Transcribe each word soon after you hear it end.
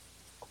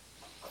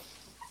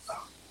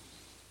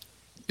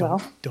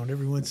Don't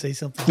everyone say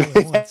something all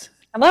at once.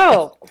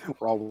 Hello.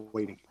 We're all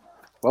waiting.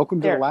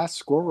 Welcome to the last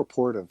Squirrel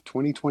Report of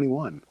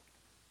 2021.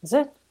 Is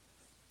it?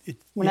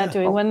 We're not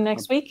doing one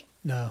next week?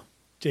 No.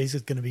 Jay's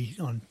is going to be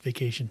on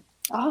vacation.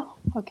 Oh,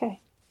 okay.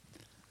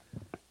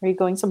 Are you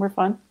going somewhere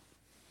fun?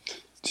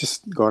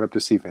 Just going up to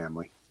see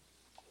family.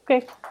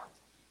 Okay.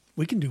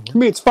 We can do one. I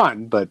mean, it's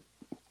fun, but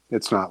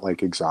it's not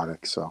like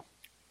exotic, so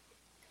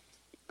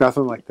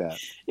nothing like that.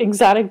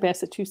 Exotic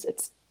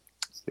Massachusetts.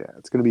 Yeah,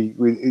 it's going to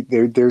be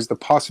there's the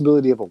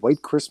possibility of a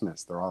white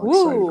Christmas. They're all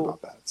excited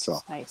about that. So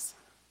nice.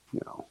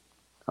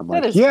 I'm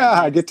like,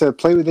 I get to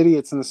play with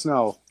idiots in the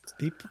snow.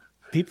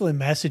 People in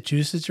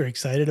Massachusetts are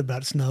excited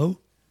about snow.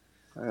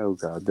 Oh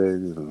God,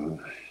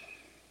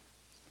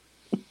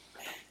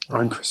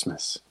 on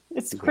Christmas.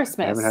 It's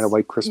Christmas. I haven't had a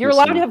white Christmas. You're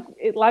allowed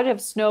to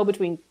have snow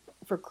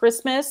for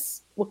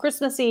Christmas. Well,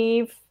 Christmas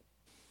Eve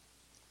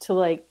to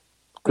like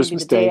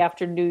Christmas maybe the Day day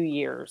after New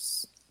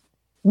Year's.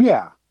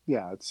 Yeah,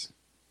 it's.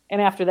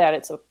 And after that,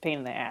 it's a pain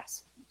in the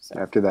ass. So.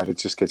 After that, it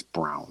just gets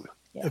brown.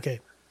 Yeah. Okay,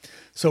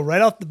 so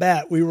right off the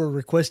bat, we were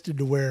requested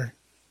to wear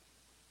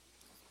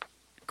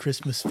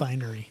Christmas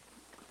finery,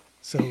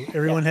 so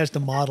everyone has to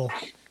model.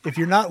 If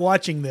you're not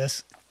watching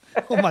this,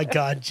 oh my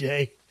God,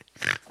 Jay.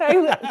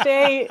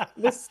 Jay,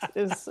 this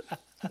is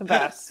the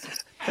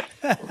best.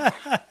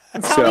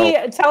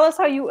 Tell us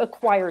how you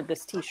acquired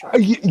this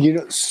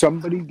T-shirt.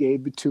 Somebody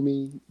gave it to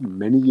me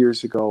many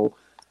years ago,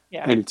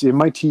 and it's in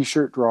my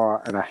T-shirt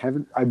drawer, and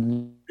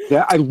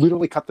I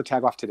literally cut the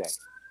tag off today.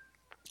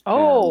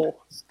 Oh,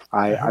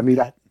 and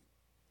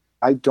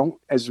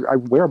I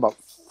wear about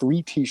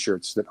 3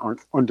 T-shirts that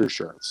aren't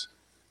undershirts,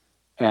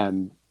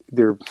 and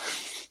they're.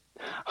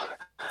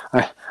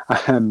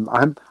 I'm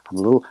a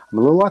little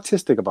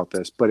autistic about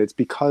this, but it's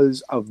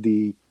because of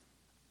the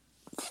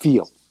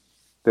feel.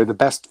 They're the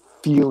best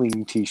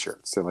feeling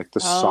T-shirts. They're like the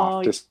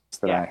softest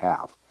that I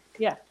have.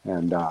 Yeah.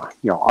 And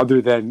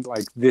other than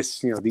like this,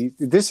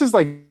 this is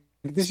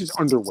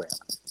underwear.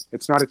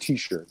 It's not a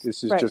T-shirt.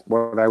 This is just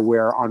what I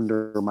wear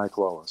under my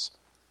clothes.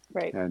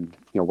 Right. And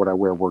what I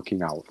wear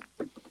working out.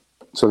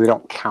 So they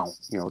don't count.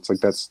 It's like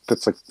that's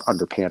like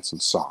underpants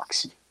and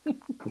socks.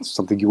 It's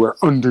something you wear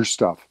under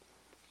stuff.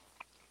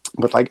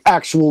 But like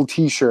actual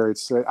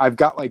T-shirts, I've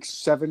got like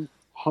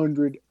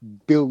 700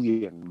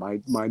 billion.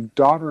 My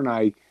daughter and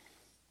I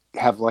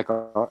have like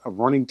a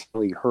running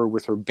tally, her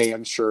with her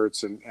band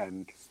shirts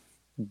and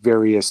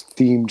various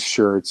themed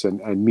shirts,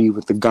 and me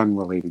with the gun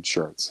related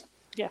shirts.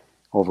 Yeah.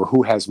 Over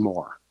who has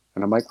more.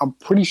 And I'm like, I'm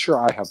pretty sure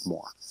I have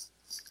more.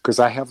 Because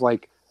I have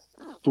like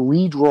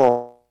 3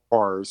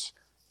 drawers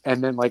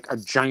and then like a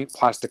giant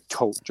plastic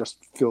tote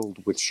just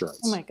filled with shirts.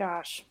 Oh my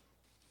gosh.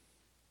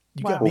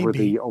 Over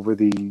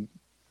the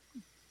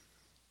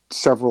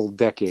several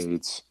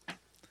decades.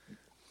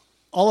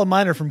 All of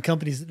mine are from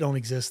companies that don't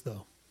exist,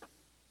 though.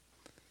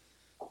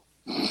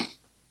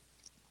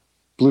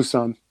 Blue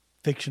Sun.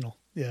 Fictional,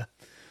 yeah.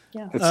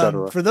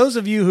 Etc. For those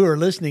of you who are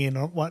listening and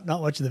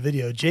not watching the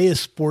video, Jay is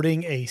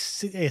sporting a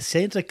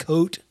Santa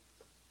coat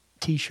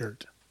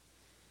T-shirt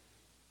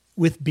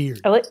with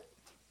beard. I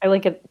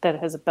like it that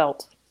it has a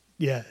belt.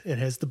 Yeah, it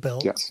has the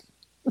belt.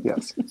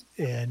 Yes.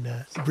 And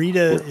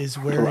Rita is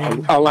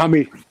wearing... Allow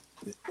me...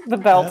 The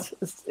belt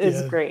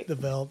is great. The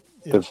belt.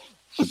 Yeah.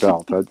 The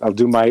belt. I'll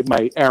do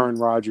my Aaron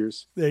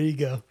Rodgers. There you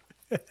go.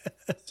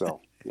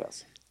 So,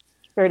 yes.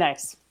 Very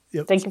nice.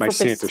 Yep. Thank you for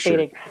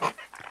participating.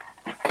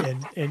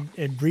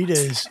 And Rita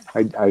is...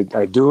 I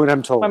do what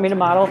I'm told. Want me to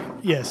model?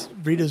 Yes.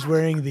 Rita's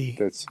wearing the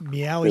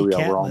Meowie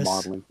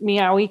Catmas.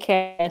 Meowie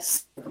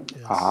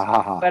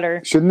Catmas.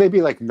 Better. Shouldn't they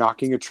be like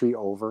knocking a tree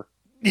over?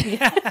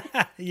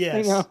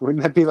 Yes.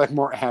 Wouldn't that be like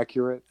more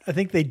accurate? I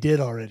think they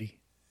did already.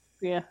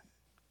 Yeah.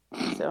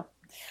 So,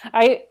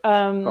 I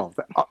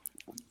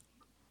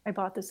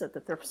bought this at the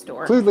thrift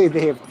store. Clearly,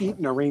 they have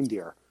eaten a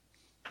reindeer.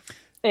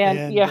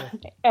 And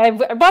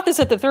I bought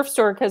this at the thrift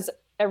store because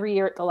every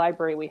year at the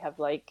library we have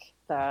like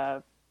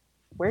the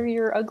wear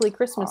your ugly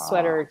Christmas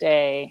sweater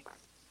day.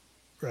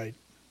 Right.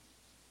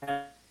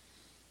 I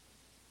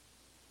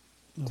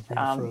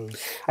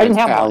didn't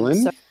have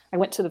one, so I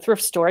went to the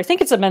thrift store. I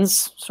think it's a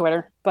men's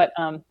sweater, but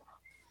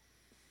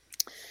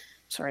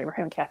sorry, we're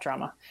having cat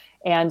drama.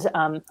 And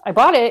I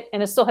bought it,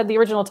 and it still had the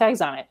original tags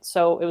on it.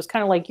 So it was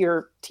kind of like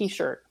your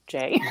T-shirt,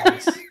 Jay,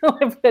 nice.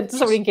 that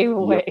somebody gave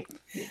away.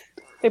 Yep.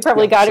 They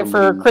probably got it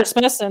for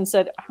Christmas and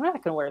said, I'm not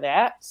going to wear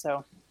that.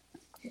 So,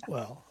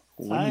 well,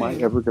 when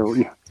might ever go?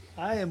 Yeah.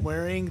 I am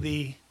wearing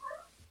the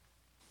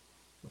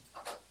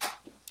Santa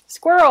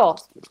squirrel.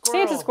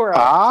 Santa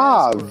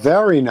squirrel.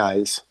 Very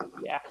nice.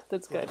 Yeah,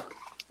 that's good.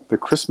 The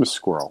Christmas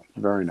squirrel.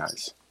 Very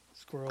nice.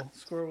 Squirrel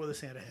with a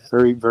Santa hat.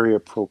 Very, very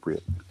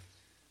appropriate.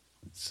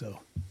 So,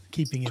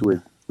 keeping it.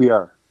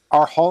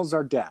 Our halls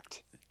are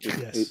decked,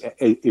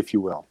 if you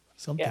will.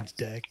 Something's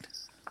decked.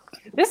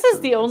 This is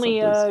the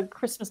only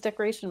Christmas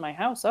decoration in my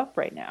house up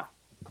right now.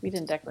 We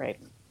didn't decorate.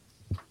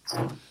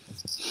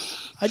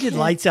 I did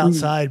lights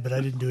outside, but I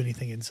didn't do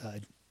anything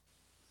inside.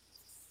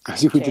 I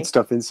think we did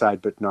stuff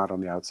inside, but not on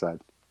the outside.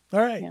 All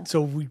right. Yeah.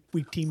 So we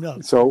teamed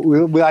up. So we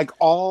like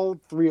all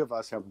three of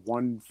us have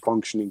one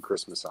functioning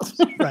Christmas house.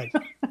 Right.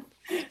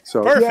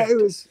 So Perfect. yeah,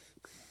 it was,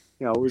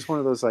 it was one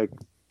of those like,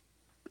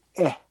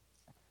 I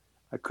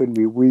couldn't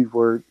be. We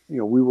were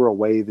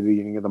away at the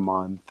beginning of the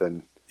month,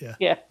 and Yeah.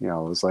 it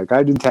was like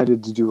I'd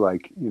intended to do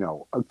like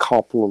a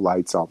couple of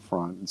lights out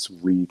front and some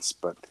wreaths,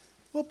 but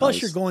Well,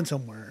 plus you're going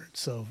somewhere,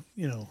 so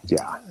yeah,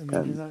 I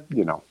mean,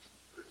 and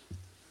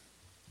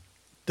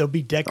there'll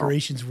be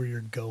decorations where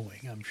you're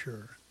going, I'm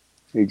sure.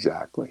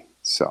 exactly.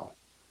 So,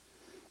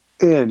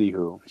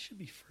 anywho, I should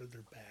be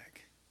further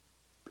back.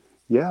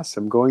 yes,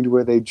 I'm going to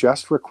where they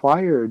just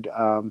required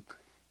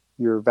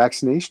your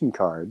vaccination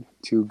card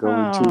to go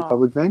into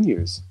public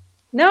venues.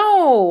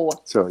 No.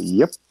 So,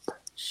 yep.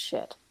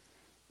 Shit.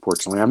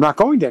 Fortunately, I'm not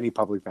going to any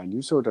public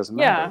venues, so it doesn't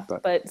matter.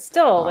 But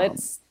still,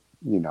 it's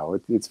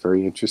it's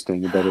very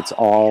interesting that it's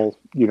all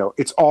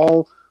it's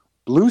all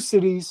blue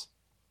cities.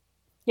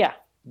 Yeah.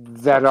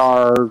 That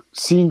are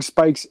seeing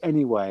spikes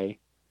anyway,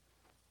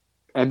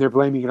 and they're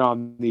blaming it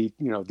on the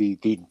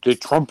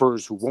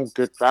Trumpers who won't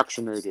get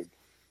vaccinated.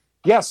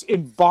 Yes,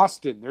 in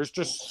Boston, there's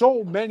just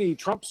so many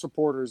Trump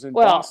supporters in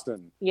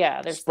Boston.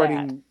 Yeah, there's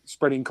spreading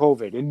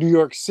COVID. In New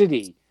York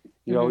City,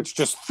 it's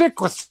just thick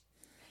with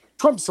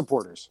Trump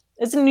supporters.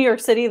 Isn't New York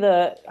City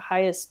the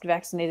highest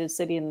vaccinated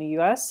city in the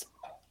U.S.?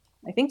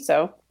 I think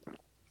so.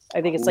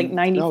 I think it's like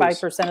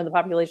 95% of the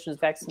population is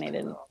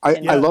vaccinated.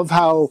 I love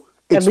how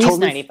it's at least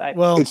totally, 95.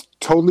 Well, it's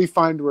totally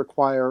fine to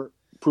require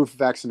proof of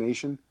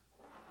vaccination.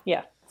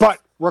 Yeah.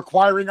 But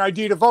requiring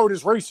ID to vote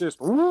is racist.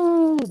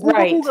 Ooh,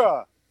 right.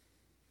 Booga.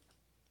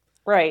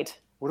 Right.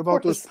 What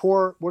about those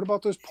poor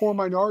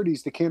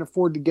minorities that can't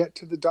afford to get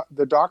to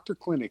the doctor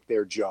clinic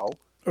there, Joe?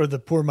 Or the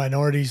poor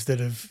minorities that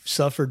have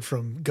suffered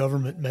from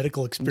government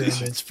medical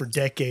experiments for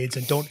decades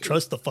and don't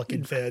trust the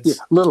fucking feds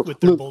with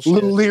their bullshit.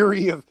 Little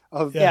leery of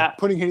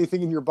putting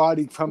anything in your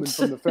body coming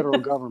from the federal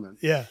government.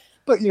 Yeah.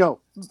 But, we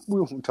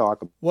won't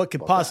talk about what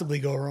could possibly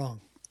go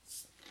wrong.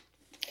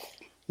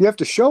 You have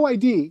to show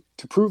ID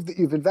to prove that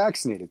you've been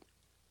vaccinated,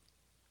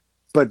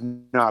 but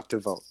not to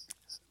vote.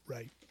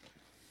 Right.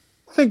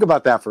 Think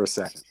about that for a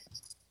second.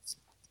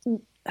 The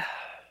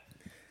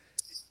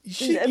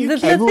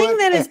thing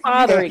that is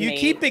bothering me you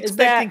keep is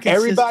expecting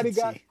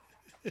that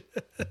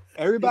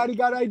everybody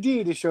got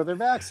ID to show they're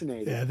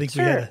vaccinated. Yeah, I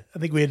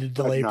think we had a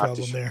delay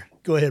problem there.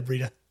 Go ahead,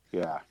 Rita.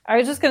 Yeah. I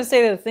was just going to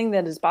say that the thing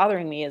that is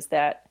bothering me is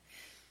that,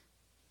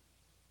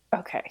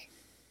 okay,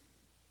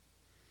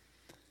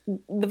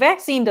 the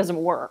vaccine doesn't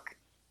work.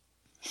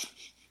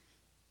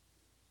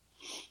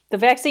 The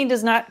vaccine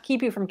does not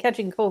keep you from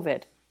catching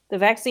COVID. The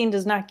vaccine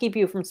does not keep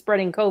you from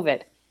spreading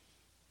COVID.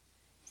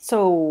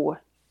 So,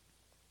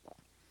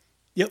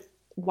 yep.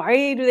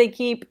 Why do they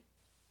keep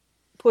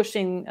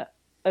pushing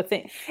a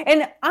thing?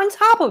 And on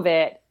top of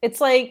it,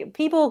 it's like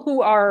people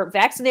who are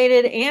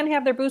vaccinated and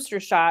have their booster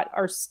shot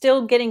are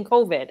still getting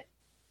COVID.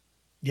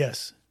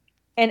 Yes.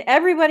 And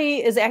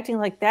everybody is acting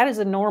like that is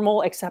a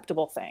normal,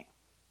 acceptable thing.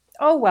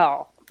 Oh,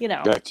 well,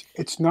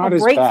 it's not a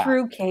as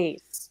breakthrough bad.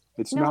 case.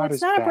 It's no, not it's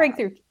as not bad. a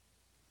breakthrough.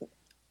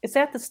 Is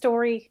that the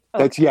story?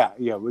 Okay.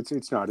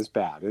 It's not as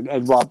bad.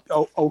 And Rob,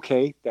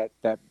 okay,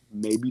 that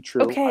may be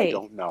true. Okay. I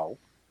don't know.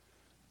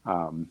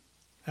 How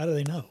do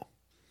they know?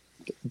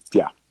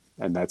 Yeah,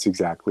 and that's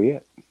exactly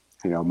it.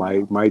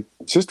 My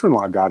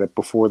sister-in-law got it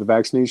before the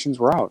vaccinations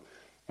were out,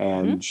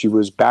 and she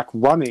was back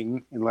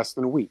running in less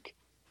than a week.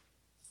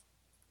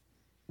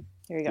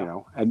 There you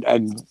go.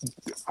 And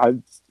a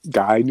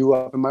guy I knew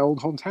up in my old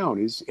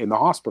hometown is in the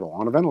hospital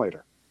on a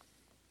ventilator.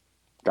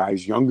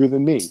 Guy's younger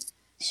than me,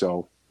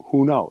 so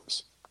who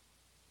knows?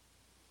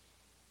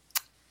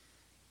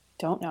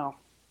 Don't know.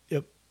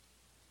 Yep.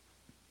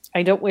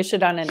 I don't wish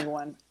it on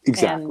anyone.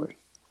 Exactly.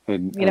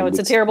 And it's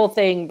a terrible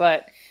thing,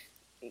 but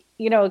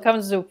it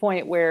comes to a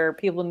point where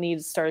people need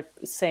to start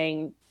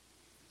saying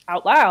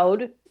out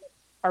loud,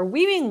 are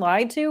we being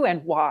lied to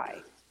and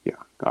why? Yeah.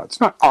 No,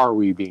 it's not are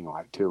we being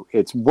lied to.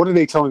 It's what are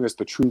they telling us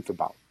the truth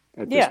about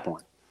at this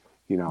point?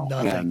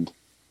 Nothing. And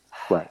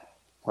right.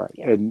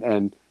 Yeah.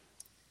 And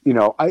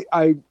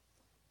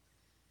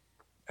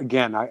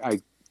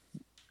I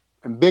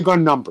am big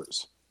on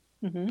numbers.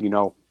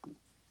 Mm-hmm.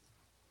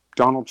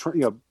 Donald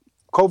Trump,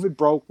 COVID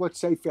broke, let's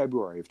say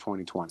February of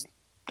 2020.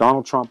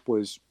 Donald Trump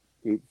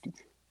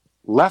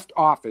left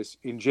office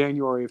in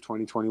January of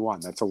 2021.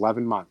 That's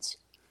 11 months.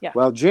 Yeah.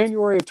 Well,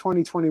 January of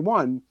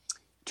 2021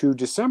 to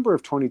December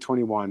of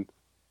 2021,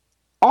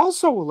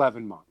 also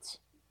 11 months.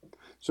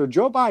 So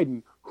Joe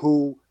Biden,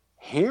 who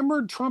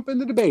hammered Trump in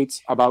the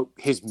debates about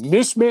his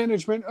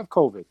mismanagement of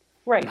COVID,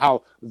 right, and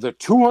how the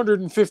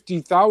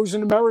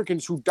 250,000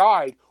 Americans who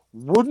died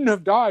wouldn't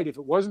have died if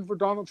it wasn't for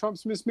Donald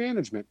Trump's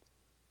mismanagement,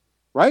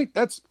 right?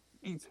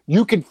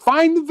 You can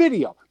find the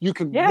video. You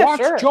can watch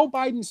Joe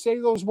Biden say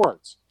those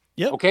words.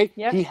 Yep. Okay?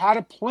 Yep. He had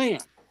a plan.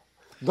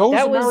 Those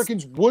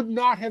Americans would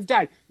not have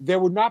died. There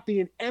would not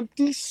be an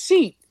empty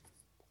seat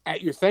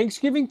at your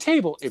Thanksgiving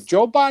table if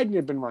Joe Biden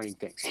had been running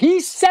things.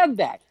 He said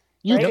that.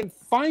 You can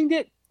find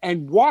it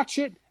and watch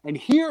it and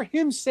hear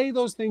him say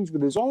those things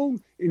in his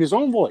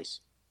own voice.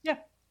 Yeah.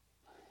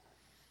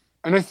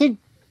 And I think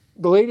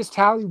the latest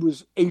tally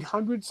was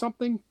 800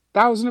 something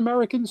thousand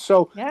Americans.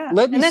 So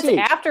let me see. And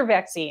that's after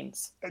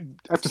vaccines.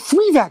 After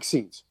 3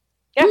 vaccines.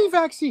 Yeah. 3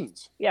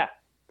 vaccines. Yeah.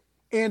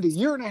 And a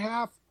year and a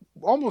half,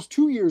 almost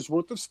 2 years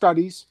worth of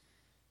studies.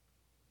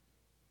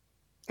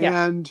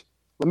 Yeah. And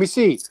let me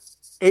see.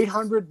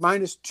 800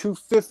 minus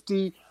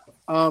 250.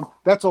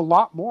 That's a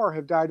lot more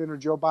have died under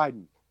Joe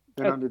Biden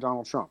than under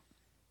Donald Trump.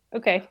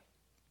 Okay.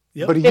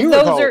 Yep. But a year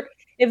ago,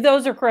 if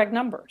those are correct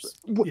numbers.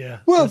 Yeah.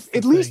 Well,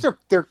 at least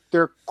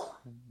they're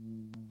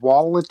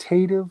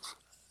qualitative.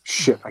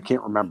 Shit, I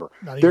can't remember.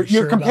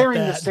 You're comparing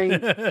the same.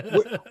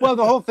 Well,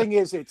 the whole thing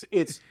is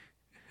it's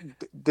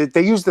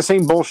they used the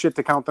same bullshit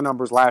to count the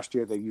numbers last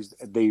year. They used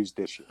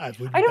this year. I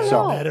don't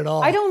know that at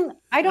all. I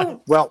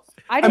don't. Well,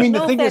 I mean,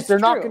 the thing is, they're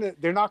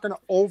true. not gonna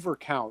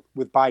overcount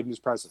with Biden as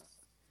president.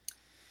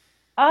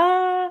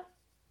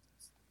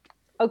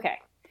 Okay.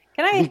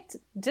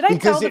 Did I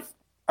tell the?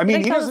 I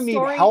mean, he doesn't need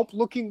help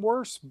looking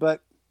worse,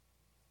 but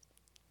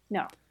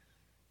no.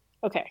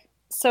 Okay,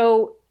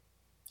 so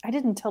I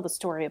didn't tell the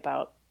story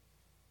about.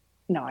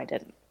 No, I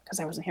didn't, because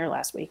I wasn't here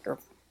last week. Or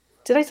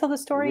did I tell the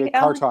story? We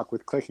had car talk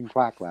with Click and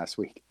Clack last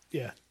week.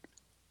 Yeah.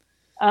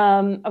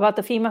 About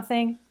the FEMA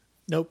thing.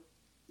 Nope.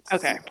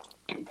 Okay.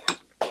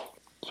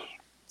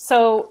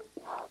 So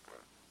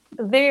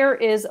there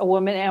is a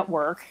woman at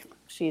work.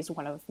 She's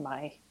one of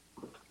my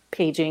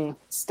paging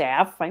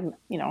staff. I'm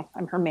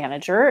her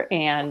manager,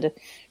 and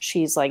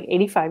she's like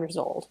 85 years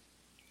old.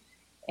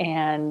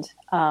 And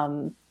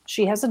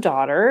she has a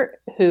daughter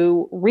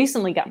who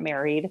recently got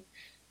married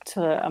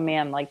to a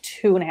man like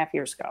 2.5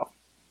 years ago.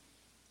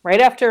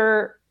 Right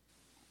after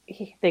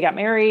they got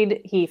married,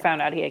 he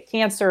found out he had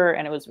cancer,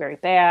 and it was very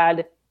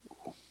bad.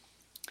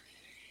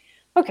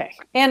 Okay.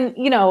 And,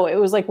 it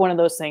was like one of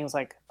those things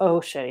like,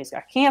 oh shit, he's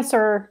got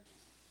cancer,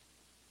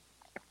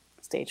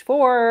 stage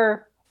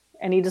 4.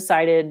 And he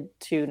decided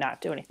to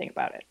not do anything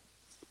about it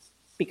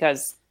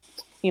because,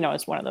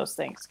 it's one of those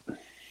things.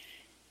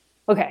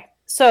 Okay.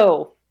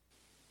 So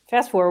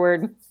fast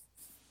forward,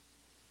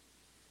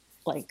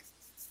 like,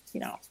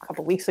 a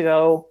couple weeks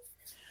ago,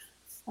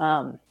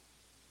 the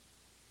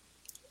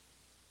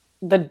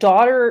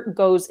daughter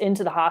goes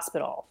into the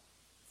hospital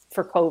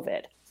for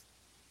COVID.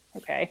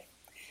 Okay.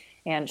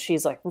 And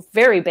she's like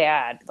very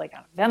bad, like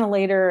on a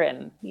ventilator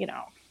and,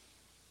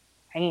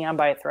 hanging on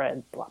by a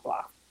thread, blah,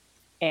 blah.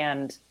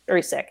 And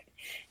very sick.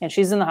 And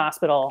she's in the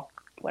hospital,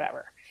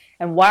 whatever.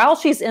 And while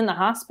she's in the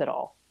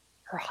hospital,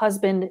 her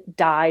husband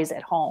dies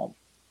at home.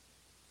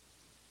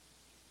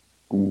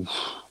 Oof.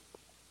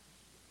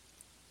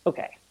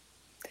 Okay.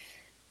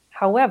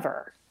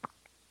 However,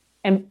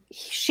 and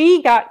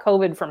she got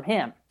COVID from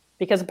him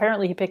because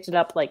apparently he picked it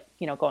up, like,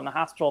 going to the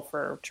hospital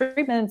for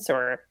treatments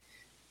or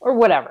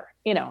whatever,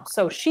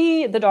 So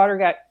the daughter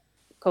got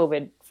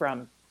COVID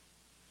from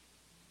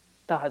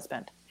the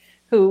husband,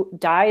 who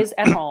dies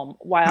at home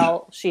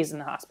while she's in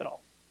the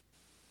hospital.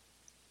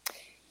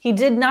 He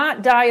did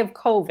not die of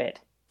COVID.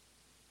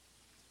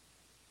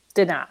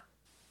 Did not.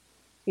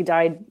 He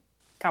died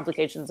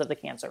complications of the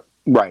cancer.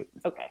 Right.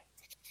 Okay.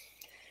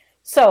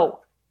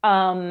 So,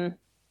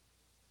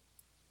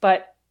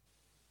 but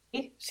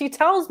she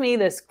tells me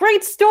this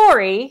great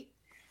story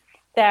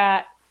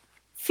that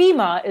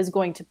FEMA is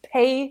going to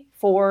pay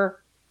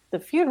for the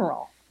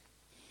funeral.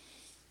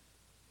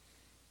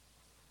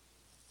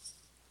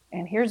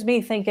 And here's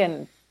me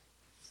thinking,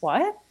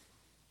 what?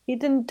 He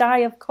didn't die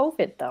of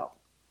COVID, though.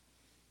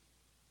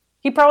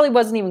 He probably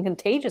wasn't even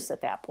contagious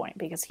at that point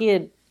because he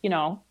had,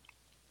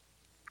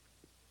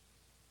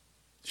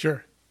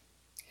 Sure.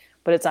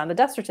 But it's on the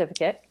death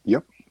certificate.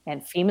 Yep.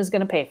 And FEMA's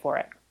going to pay for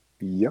it.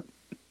 Yep.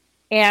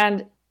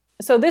 And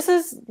so this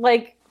is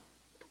like,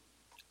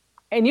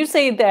 and you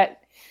say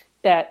that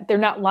they're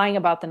not lying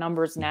about the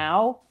numbers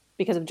now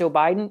because of Joe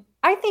Biden.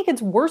 I think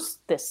it's worse.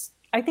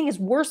 I think it's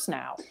worse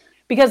now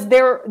because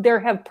there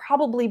have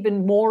probably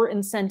been more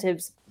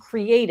incentives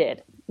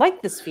created,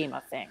 like this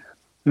FEMA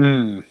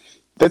thing.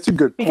 That's a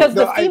good point. Because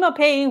the FEMA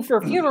paying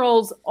for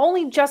funerals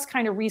only just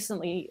kind of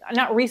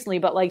not recently,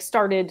 but like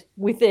started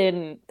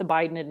within the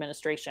Biden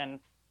administration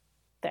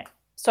thing.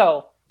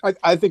 So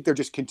I think they're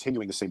just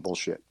continuing the same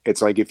bullshit.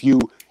 It's like if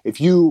you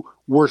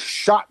were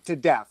shot to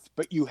death,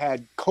 but you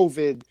had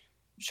COVID,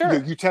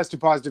 sure, you tested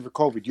positive for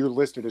COVID, you're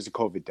listed as a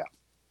COVID death.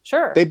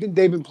 Sure. They've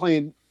been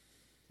playing.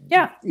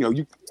 Yeah.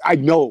 We've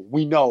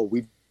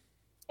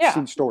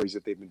seen stories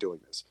that they've been doing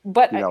this.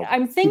 But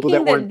I'm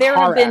thinking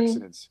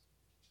that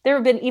there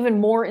have been even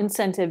more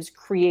incentives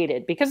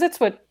created because that's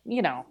what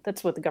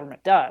the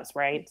government does,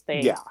 right?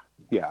 Yeah.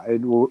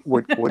 And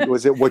what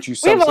was it? What you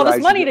we have all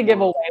this money to give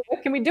away.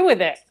 What can we do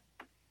with it?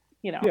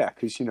 Yeah,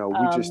 because we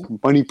just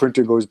money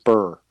printer goes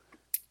burr.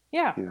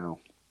 Yeah.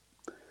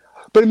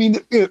 But I mean,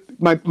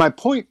 my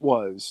point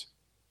was,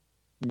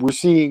 we're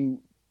seeing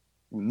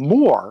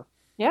more.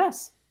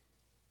 Yes.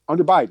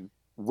 Under Biden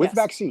with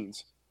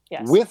vaccines,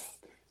 with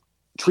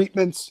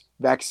treatments,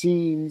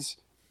 vaccines,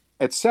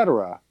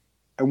 etc.,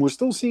 and we're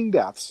still seeing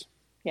deaths.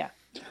 Yeah.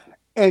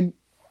 And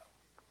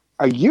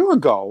a year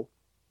ago,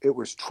 it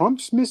was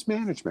Trump's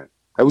mismanagement,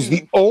 That was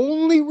the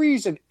only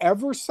reason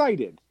ever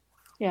cited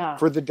Yeah.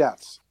 for the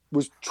deaths,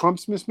 was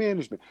Trump's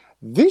mismanagement.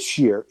 This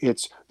year,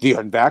 it's the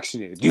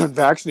unvaccinated, the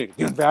unvaccinated,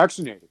 the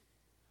unvaccinated.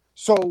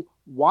 So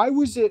why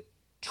was it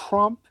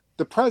Trump,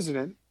 the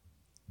president,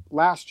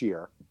 last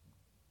year,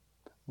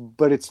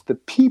 but it's the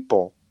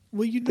people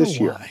Well, you know this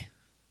year? why.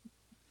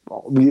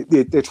 Well,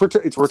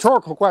 it's a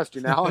rhetorical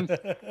question, Alan.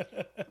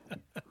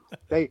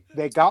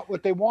 They got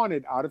what they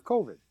wanted out of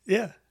COVID.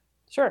 Yeah.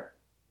 Sure.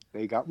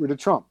 They got rid of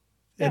Trump.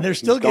 And they're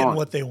still getting gone.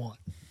 what they want.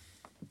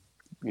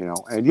 You know,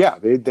 and yeah,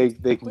 they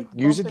can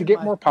use it to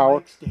get more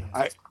power.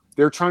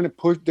 They're trying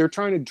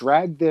to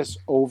drag this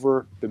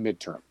over the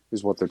midterm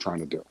is what they're trying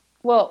to do.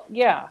 Well,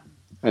 yeah.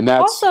 And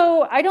that's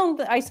also,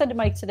 I said to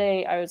Mike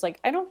today, I was like,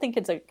 I don't think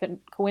it's a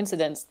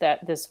coincidence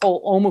that this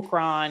whole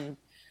Omicron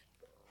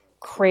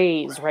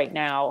craze right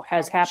now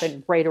has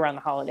happened right around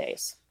the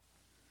holidays.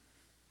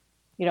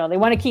 You know, they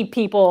want to keep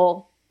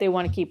people,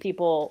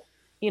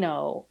 you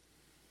know,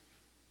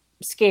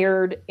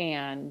 scared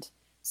and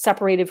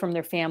separated from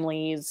their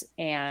families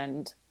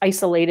and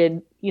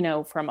isolated, you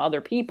know, from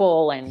other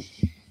people. And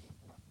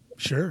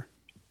sure,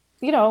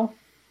 you know,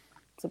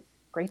 it's a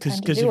great time to do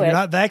it. Because if you're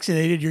not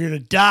vaccinated, you're going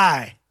to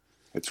die.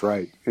 That's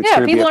right.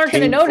 People aren't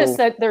going to notice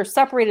that they're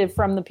separated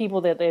from the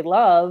people that they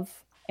love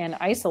and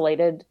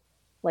isolated,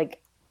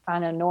 like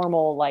on a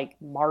normal, like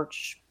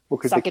March. Well,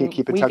 because they can't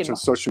keep in touch on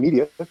social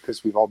media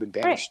because we've all been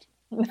banished.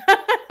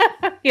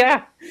 Right.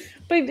 Yeah.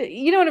 But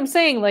you know what I'm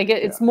saying? Like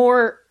it's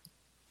more,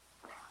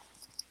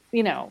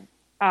 you know,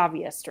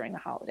 obvious during the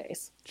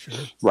holidays. Sure.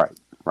 Right.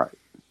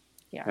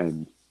 Yeah.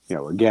 And, you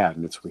know,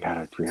 again, we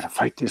gotta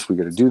fight this. We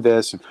got to do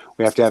this. And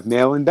we have to have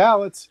mail-in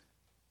ballots.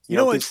 You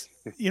know what's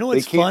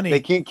funny? They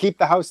can't keep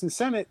the House and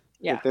Senate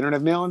if they don't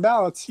have mail-in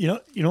ballots. You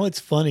know what's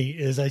funny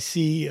is I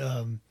see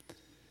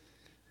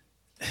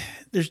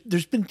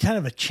there's been kind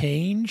of a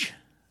change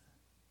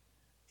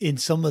in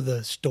some of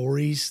the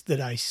stories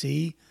that I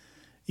see.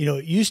 You know,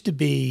 it used to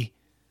be,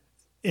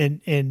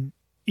 and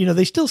you know,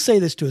 they still say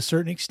this to a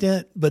certain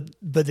extent, but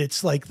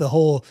it's like the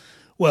whole,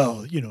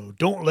 well, you know,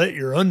 don't let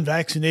your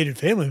unvaccinated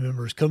family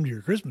members come to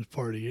your Christmas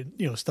party and,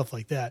 you know, stuff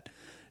like that.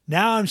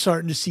 Now I'm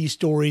starting to see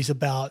stories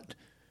about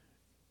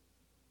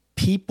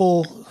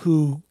people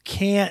who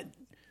can't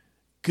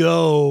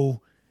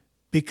go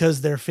because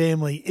their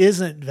family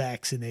isn't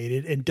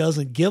vaccinated and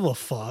doesn't give a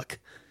fuck.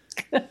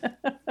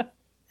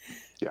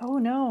 Oh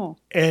no.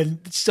 And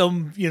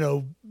some, you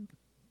know,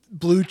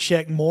 blue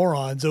check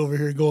morons over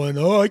here going,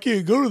 oh, I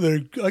can't go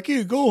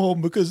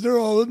home because they're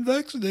all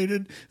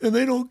unvaccinated and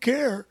they don't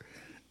care.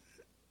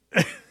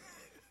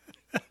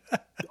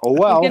 Oh,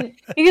 well.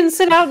 You can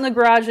sit out in the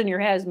garage in your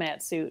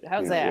hazmat suit.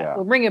 How's that? Yeah.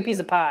 We'll bring you a piece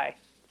of pie.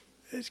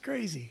 It's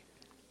crazy.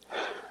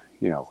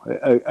 You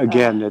know,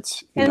 again,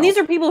 it's... these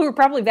are people who are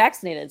probably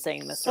vaccinated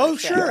saying this. Oh,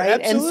 sure,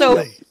 right?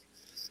 absolutely. And so,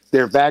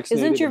 they're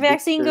vaccinated. isn't your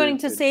vaccine going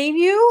to save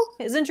you?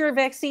 Isn't your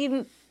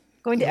vaccine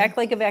going to act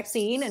like a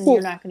vaccine and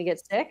you're not going to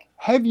get sick?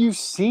 Have you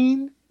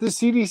seen the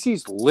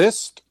CDC's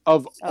list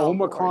of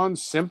Omicron Lord.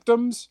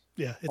 symptoms?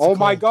 Yeah. Oh,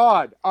 my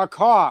God. A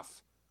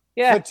cough,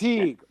 Yeah.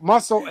 fatigue,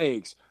 muscle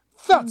aches.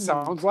 That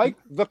sounds like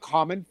the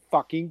common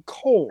fucking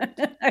cold.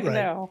 I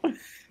know.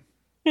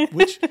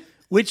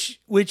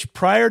 which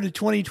prior to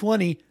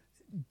 2020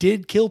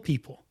 did kill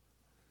people.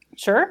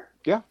 Sure.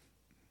 Yeah.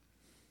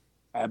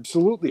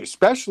 Absolutely.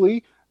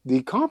 Especially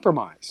the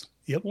compromised.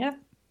 Yep. Yeah.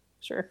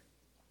 Sure.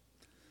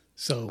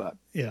 So, But,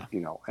 yeah. You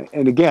know,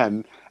 and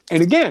again,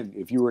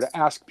 if you were to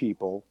ask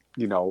people,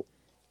 you know,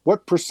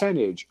 what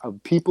percentage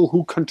of people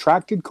who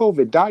contracted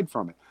COVID died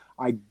from it,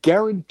 I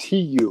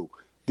guarantee you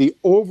the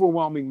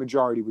overwhelming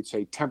majority would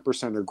say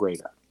 10% or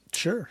greater.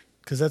 Sure.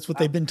 Because that's what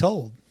they've been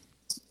told.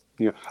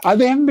 You know,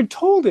 they haven't been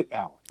told it,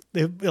 Alan.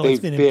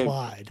 It's been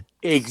implied.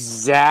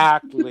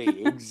 Exactly.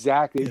 You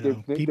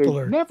know,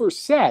 They've never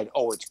said,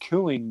 oh, it's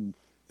killing,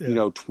 you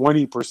know,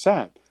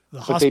 20%.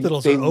 The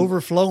hospitals are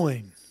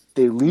overflowing.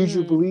 They lead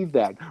you to believe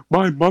that.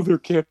 My mother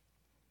can't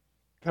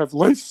have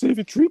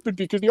life-saving treatment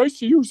because the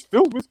ICU is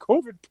filled with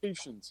COVID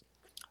patients.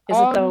 Is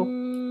it though?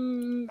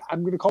 I'm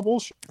going to call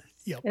bullshit.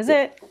 Yep. Is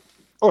it?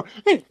 Or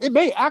it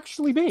may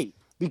actually be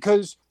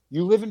because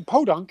you live in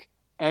Podunk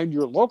and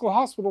your local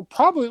hospital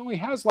probably only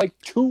has like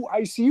 2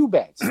 ICU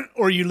beds.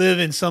 Or you live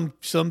in some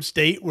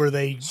state where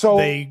they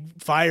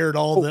fired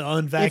all the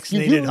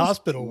unvaccinated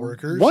hospital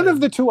workers. One of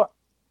the two.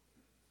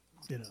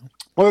 You know.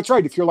 Well, that's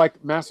right. If you're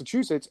like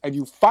Massachusetts and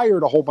you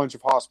fired a whole bunch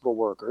of hospital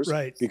workers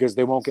because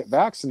they won't get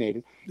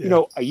vaccinated, you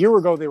know, a year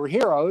ago they were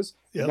heroes.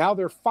 Yep. Now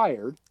they're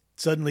fired.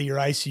 Suddenly your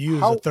ICU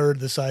is a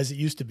third the size it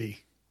used to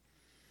be.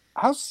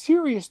 How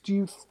serious do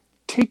you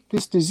take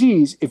this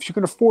disease if you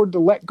can afford to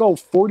let go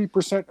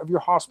 40% of your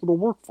hospital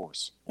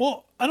workforce?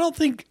 Well, I don't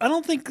think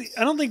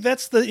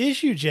that's the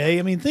issue, Jay.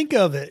 I mean, think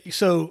of it.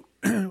 So,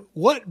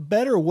 what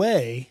better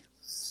way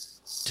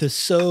to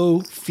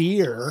sow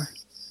fear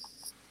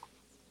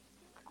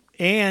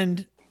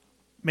and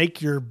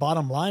make your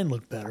bottom line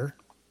look better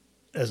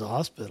as a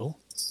hospital?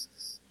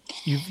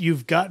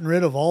 You've gotten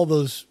rid of all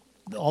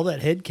that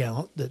head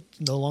count that's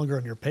no longer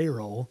on your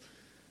payroll.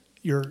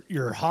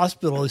 your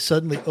hospital is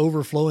suddenly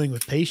overflowing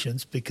with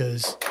patients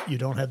because you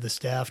don't have the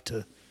staff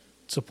to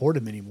support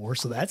them anymore.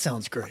 So that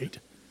sounds great.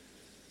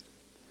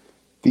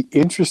 The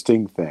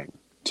interesting thing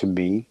to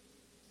me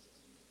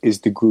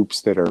is the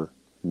groups that are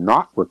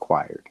not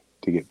required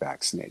to get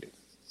vaccinated.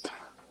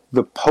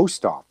 The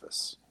post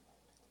office.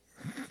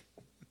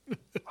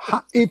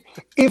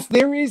 If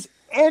there is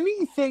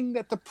anything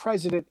that the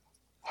president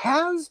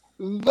has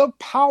the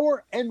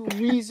power and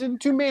reason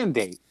to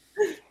mandate,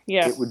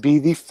 it would be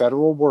the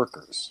federal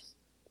workers.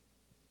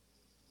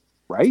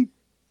 Right?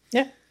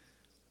 Yeah.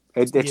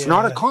 It's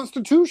not a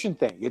constitution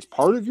thing. It's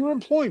part of your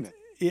employment.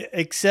 Yeah,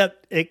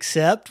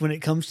 except when it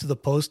comes to the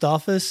post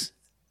office,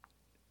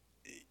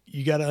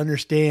 you got to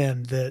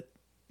understand that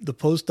the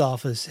post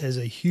office has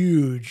a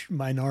huge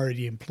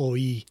minority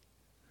employee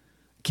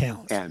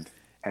count and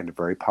a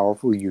very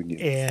powerful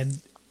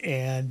union.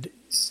 And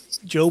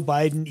Joe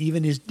Biden,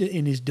 even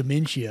in his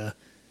dementia,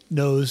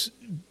 knows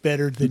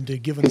better than to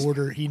give an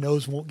order he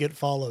knows won't get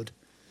followed.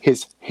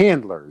 His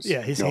handlers,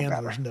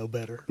 know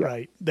better, yeah.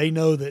 Right? They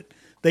know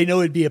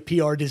it'd be a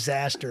PR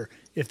disaster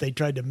if they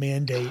tried to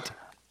mandate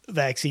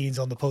vaccines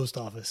on the post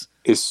office,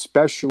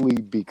 especially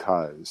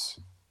because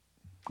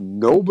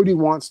nobody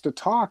wants to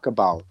talk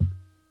about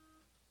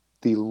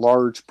the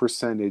large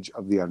percentage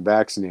of the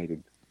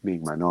unvaccinated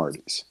being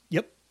minorities.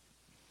 Yep.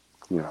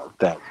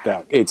 That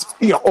it's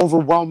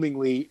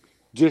overwhelmingly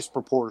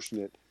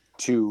disproportionate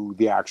to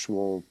the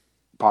actual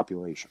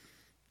population.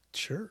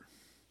 Sure.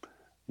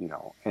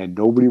 And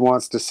nobody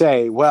wants to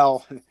say,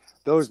 well,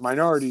 those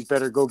minorities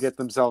better go get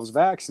themselves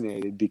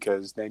vaccinated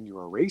because then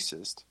you're a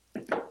racist.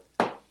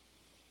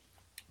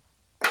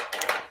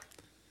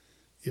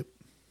 Yep.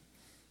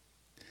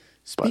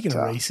 Speaking of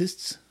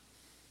racists.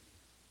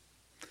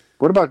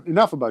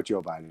 Enough about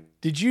Joe Biden?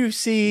 Did you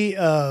see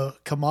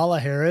Kamala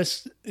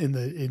Harris in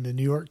the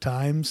New York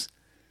Times?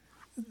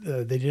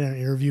 They did an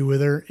interview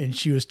with her, and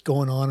she was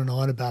going on and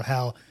on about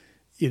how,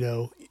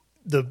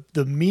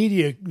 the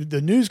media,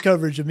 the news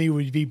coverage of me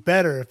would be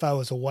better if I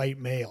was a white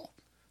male,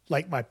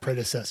 like my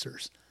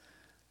predecessors.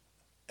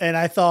 And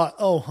I thought,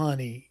 oh,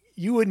 honey,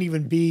 you wouldn't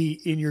even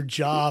be in your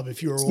job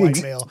if you were a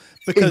white male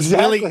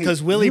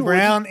because Willie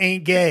Brown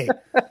ain't gay.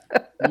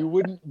 You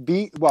wouldn't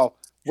be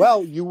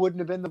you wouldn't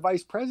have been the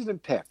vice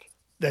president pick.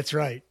 That's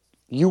right.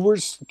 You were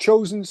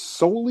chosen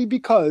solely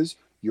because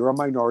you're a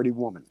minority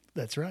woman.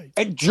 That's right.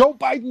 And Joe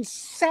Biden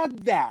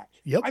said that.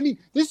 Yep. I mean,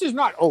 this is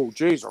not,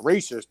 Jay's a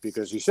racist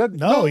because he said that.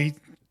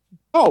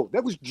 No,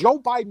 that was Joe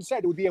Biden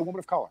said it would be a woman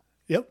of color.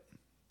 Yep.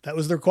 That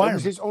was the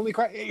requirement. That was his only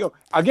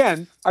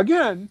again,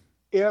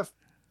 if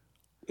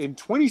in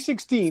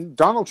 2016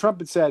 Donald Trump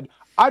had said,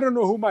 I don't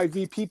know who my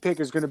VP pick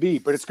is going to be,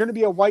 but it's going to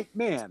be a white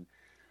man,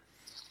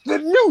 the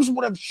news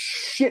would have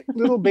shit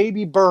little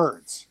baby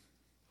birds.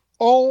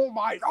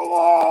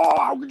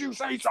 How could you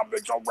say something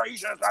so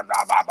racist? Blah,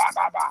 blah, blah,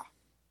 blah, blah.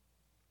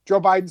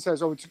 Joe Biden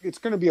says, it's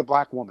going to be a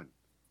black woman.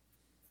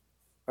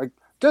 Like,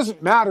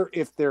 doesn't matter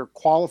if they're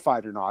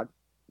qualified or not,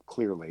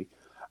 clearly.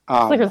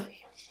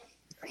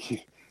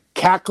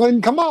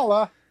 Cackling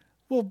Kamala.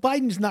 Well,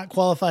 Biden's not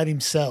qualified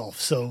himself,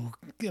 so,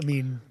 I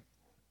mean.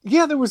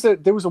 Yeah, there was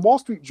a Wall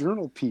Street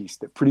Journal piece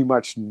that pretty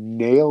much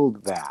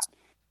nailed that.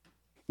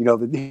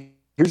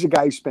 Here's a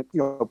guy who spent,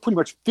 pretty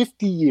much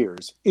 50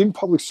 years in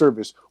public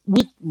service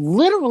with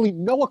literally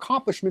no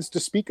accomplishments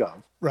to speak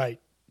of. Right.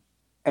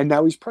 And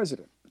now he's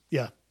president.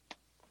 Yeah.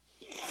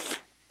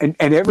 And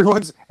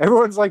everyone's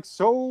like,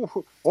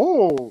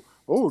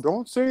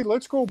 don't say,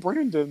 let's go,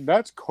 Brandon.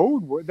 That's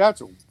code word.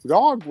 That's a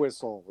dog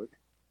whistle.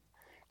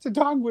 It's a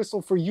dog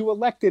whistle for you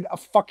elected a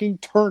fucking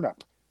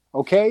turnip.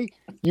 Okay?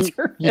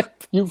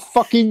 You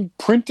fucking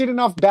printed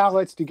enough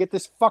ballots to get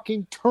this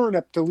fucking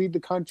turnip to lead the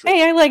country.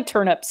 Hey, I like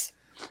turnips.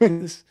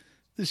 This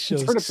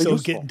show's so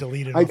getting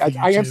deleted off of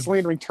YouTube. I am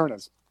slandering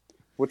turnips.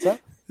 What's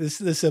that?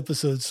 This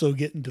episode's so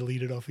getting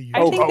deleted off of YouTube.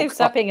 I think they've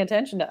stopped paying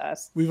attention to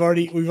us. We've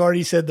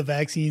already said the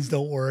vaccines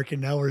don't work,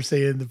 and now we're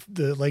saying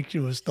the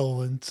election was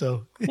stolen.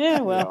 So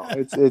yeah, well,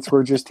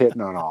 we're just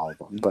hitting on all of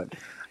them. But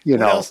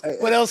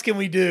what else can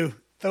we do?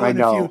 Throw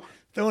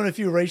in a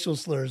few racial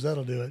slurs.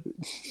 That'll do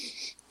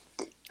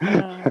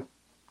it.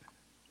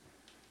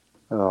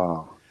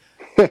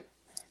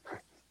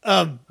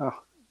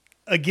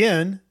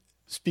 Again,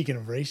 speaking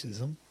of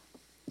racism.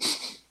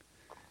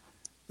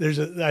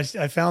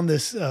 I found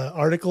this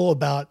article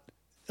about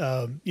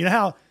you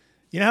know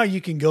how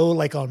you can go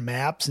like on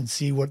maps and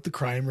see what the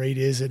crime rate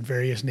is in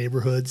various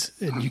neighborhoods,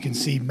 and you can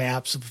see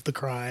maps of the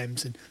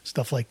crimes and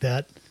stuff like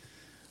that.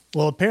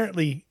 Well,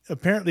 apparently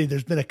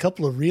there's been a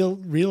couple of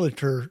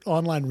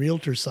online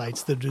realtor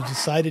sites that have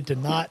decided to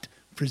not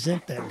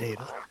present that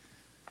data.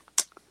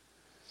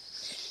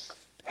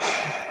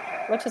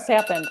 What just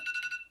happened?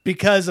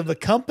 Because of a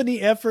company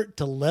effort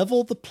to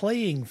level the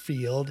playing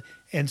field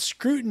and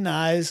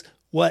scrutinize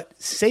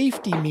what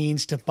safety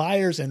means to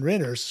buyers and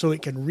renters so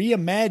it can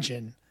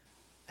reimagine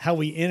how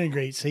we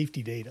integrate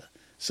safety data.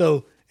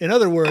 So, in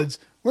other words,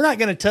 we're not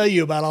going to tell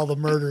you about all the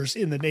murders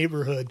in the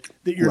neighborhood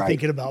that you're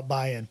thinking about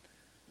buying.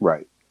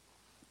 Right.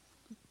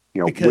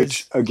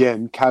 Which,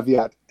 again,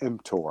 caveat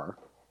emptor,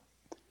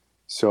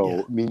 So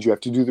it means you have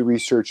to do the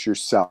research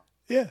yourself.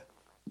 Yeah.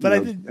 But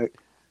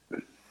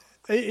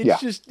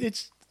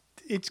it's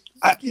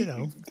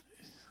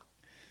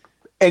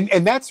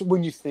And that's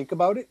when you think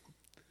about it,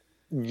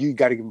 you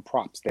got to give them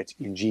props. That's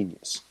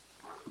ingenious.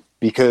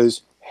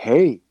 Because,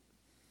 hey,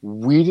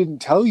 we didn't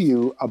tell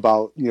you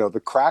about,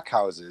 the crack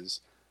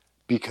houses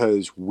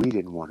because we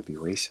didn't want to be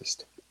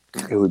racist.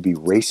 It would be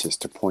racist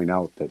to point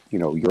out that,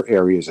 your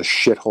area is a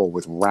shithole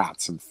with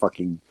rats and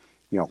fucking,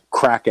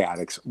 crack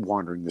addicts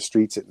wandering the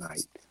streets at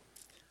night.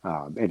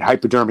 And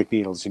hypodermic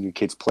needles in your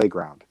kid's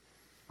playground.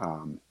 I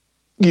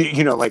don't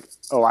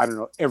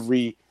know,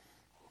 every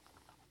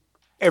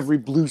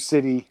blue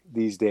city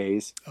these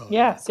days.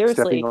 Yeah,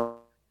 seriously. Stepping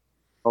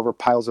over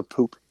piles of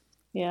poop.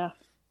 Yeah.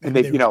 And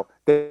they've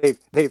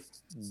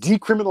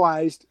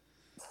decriminalized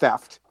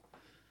theft,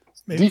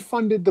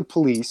 defunded the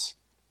police,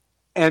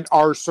 and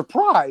are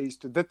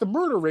surprised that the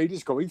murder rate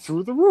is going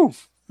through the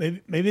roof.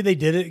 Maybe they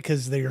did it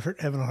because they were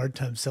having a hard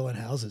time selling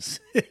houses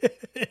in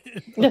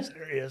those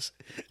areas.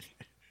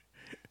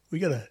 We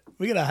gotta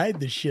hide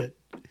this shit.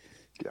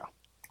 Yeah.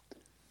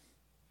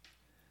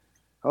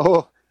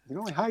 Oh, you can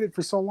only hide it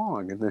for so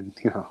long, and then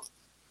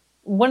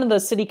One of the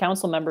city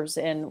council members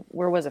in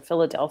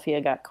Philadelphia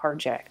got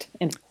carjacked.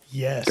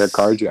 Yes. Got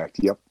carjacked.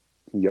 Yep.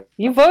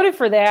 You voted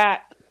for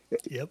that.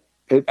 Yep.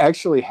 It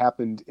actually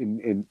happened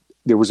in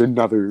there was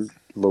another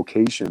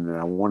location, and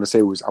I want to say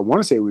it was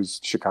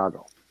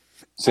Chicago.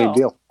 Same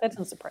deal. That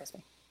doesn't surprise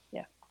me.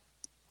 Yeah.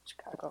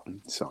 Chicago.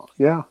 So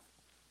yeah.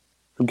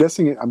 I'm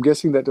guessing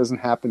that doesn't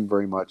happen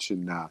very much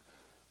in I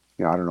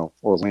don't know,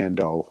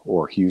 Orlando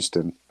or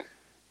Houston,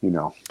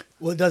 Well,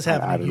 it does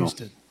happen in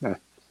Houston.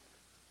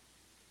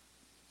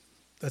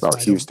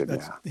 That's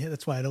Houston,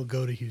 that's why I don't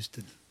go to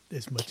Houston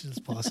as much as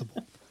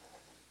possible.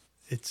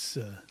 It's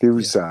there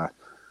was a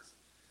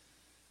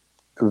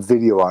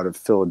video out of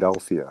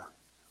Philadelphia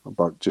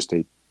about just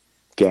a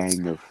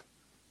gang of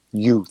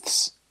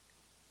youths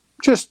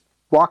just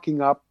walking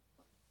up,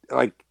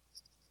 like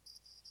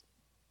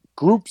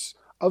groups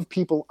of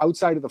people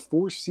outside of the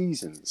Four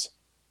Seasons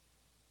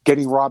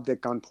getting robbed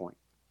at gunpoint.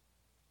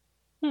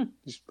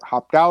 Just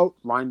hopped out,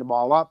 lined them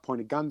all up,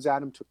 pointed guns at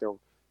them, took their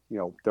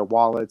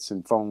wallets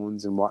and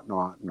phones and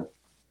whatnot. And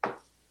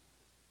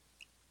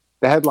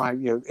the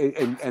headline,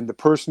 and the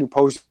person who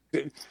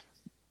posted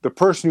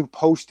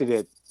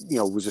it,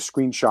 was a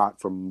screenshot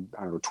from,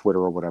 I don't know, Twitter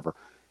or whatever.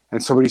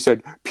 And somebody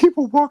said,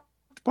 people walked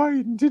by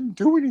and didn't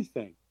do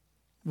anything.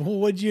 Well,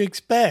 what'd you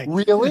expect?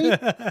 Really?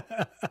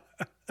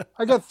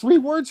 I got 3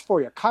 words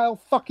for you. Kyle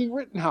fucking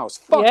Rittenhouse.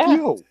 Fuck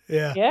you.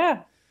 Yeah.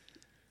 Yeah.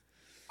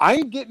 I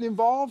ain't getting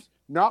involved.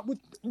 Not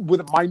with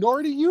a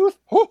minority youth.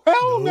 Oh,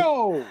 hell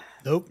no.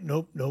 Nope.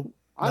 Not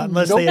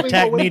unless they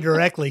attack me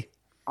directly.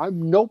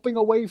 I'm noping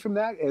away from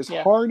that as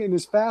hard and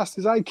as fast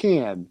as I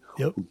can.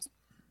 Yep.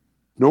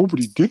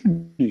 Nobody did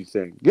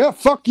anything. Yeah,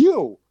 fuck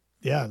you.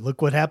 Yeah,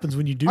 look what happens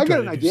when you do I try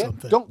got an to idea. do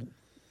something.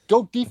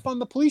 Don't defund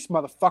the police,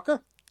 motherfucker.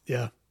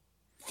 Yeah.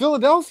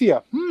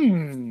 Philadelphia.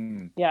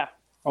 Yeah.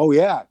 Oh,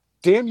 yeah.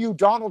 Damn you,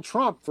 Donald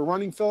Trump, for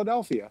running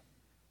Philadelphia.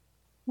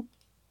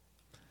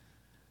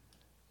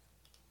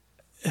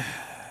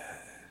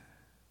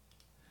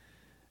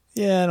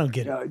 Yeah, I don't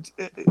get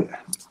it.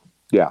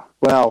 Yeah.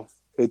 Well,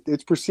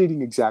 it's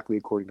proceeding exactly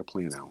according to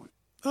plan, Alan.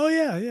 Oh,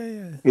 yeah.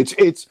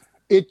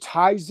 It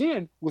ties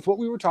in with what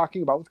we were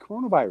talking about with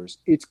coronavirus.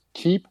 It's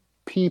keep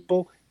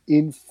people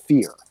in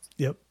fear.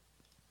 Yep.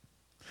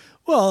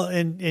 Well,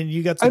 and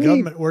you got the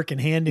government working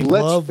hand in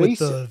glove with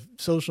the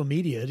social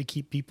media to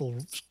keep people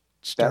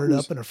stirred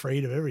up and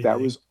afraid of everything. That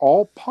was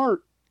all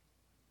part.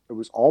 It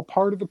was all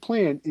part of the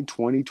plan in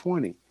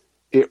 2020.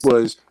 It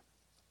was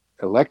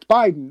elect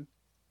Biden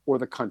or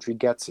the country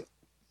gets it.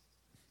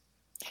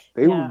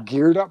 They were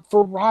geared up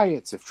for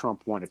riots if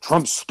Trump won it.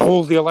 Trump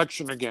stole the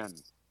election again.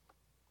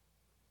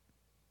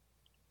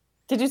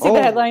 Did you see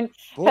the headline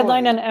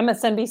on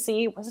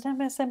MSNBC? Was it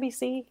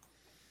MSNBC?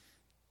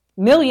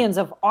 Millions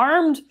of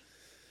armed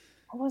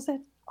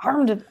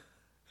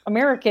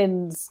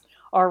Americans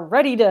are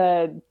ready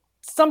to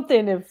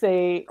something if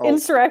they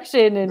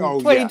insurrection in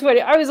 2020.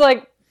 Yeah. I was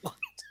like,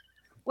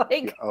 what?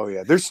 Like, oh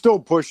yeah, they're still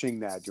pushing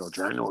that.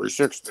 January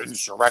 6th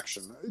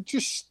insurrection.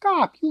 Just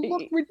stop. You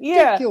look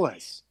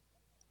ridiculous.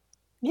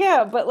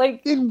 Yeah, but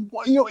like,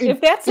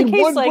 if that's the in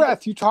case, one like,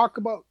 breath, you talk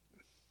about.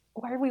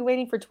 Why are we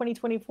waiting for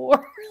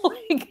 2024?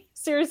 Like,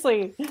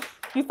 seriously,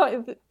 you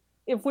thought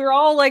if we're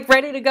all like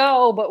ready to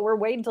go, but we're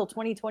waiting until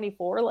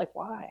 2024, like,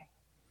 why?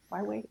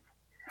 Why wait?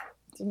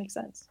 It doesn't make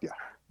sense.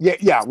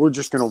 Yeah. We're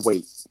just gonna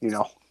wait.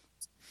 Yeah.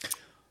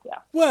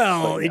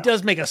 Well, it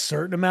does make a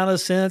certain amount of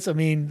sense. I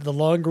mean, the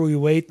longer we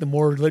wait, the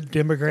more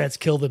Democrats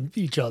kill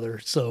each other.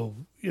 So,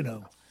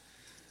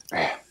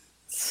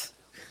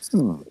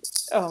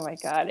 Oh my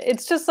God.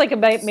 It's just like a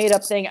made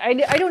up thing.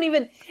 I don't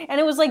even, and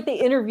it was like they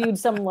interviewed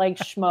some like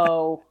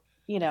schmo,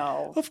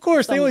 Of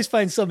course, they always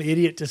find some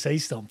idiot to say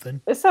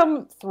something.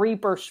 Some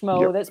threeper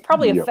schmo that's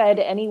probably a Fed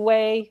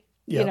anyway,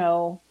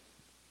 The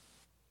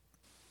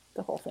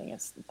whole thing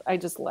is, I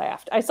just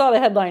laughed. I saw the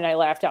headline, I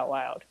laughed out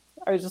loud.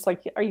 I was just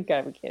like, are you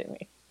gotta be kidding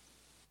me?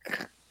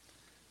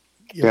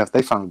 Yeah, if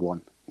they found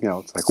one.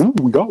 It's like, ooh,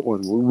 we got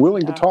one. We're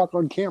willing to Yeah. talk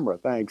on camera.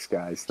 Thanks,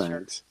 guys.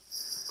 Thanks.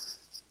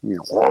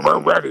 We're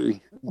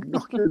ready.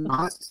 No, you're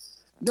not.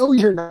 No,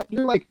 you're not.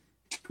 You're like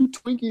 2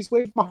 Twinkies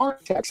away from a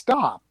heart attack.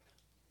 Stop.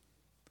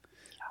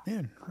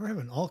 Man, we're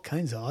having all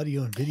kinds of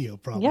audio and video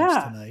problems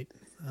Yeah. tonight.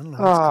 I don't know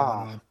what's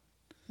going on.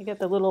 You got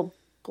the little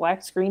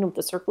black screen with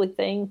the circly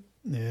thing.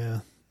 Yeah,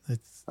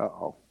 it's.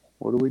 Uh-oh.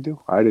 What do we do?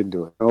 I didn't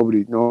do it.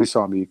 Nobody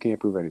saw me. You can't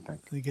prove anything.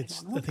 I think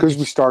it's Because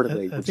we started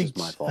late, which is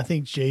my fault. I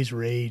think Jay's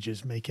rage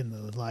is making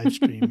the live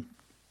stream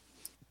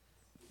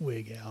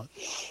wig out.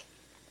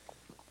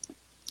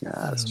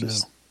 Yeah, it's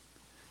just.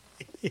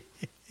 Know.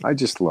 I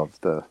just love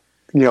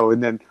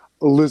and then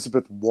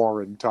Elizabeth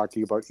Warren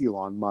talking about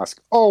Elon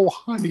Musk. Oh,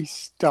 honey,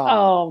 stop.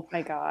 Oh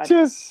my God.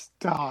 Just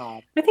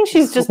stop. I think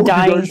she's just Oh,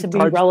 dying to be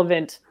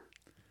relevant.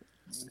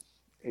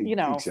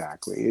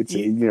 Exactly. It's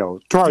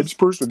charged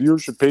person of the year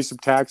should pay some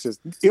taxes.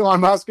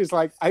 Elon Musk is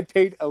like, I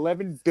paid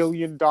 $11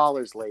 billion,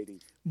 lady.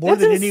 More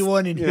than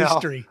anyone in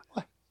history.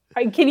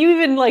 Can you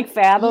even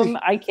fathom?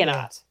 I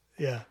cannot.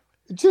 Yeah.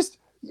 Just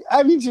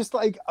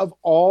like of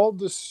all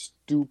the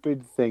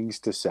stupid things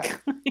to say,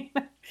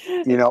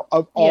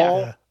 of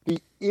all the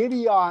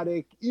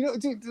idiotic,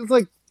 it's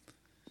like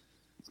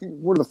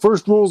one of the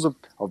first rules of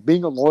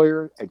being a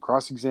lawyer and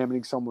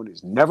cross-examining someone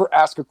is never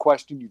ask a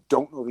question you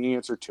don't know the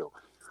answer to.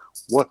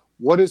 What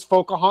does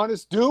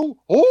Pocahontas do?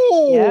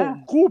 Cool,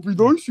 it'd be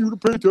nice of you to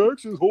pay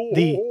taxes.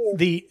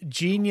 The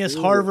genius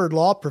Harvard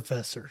law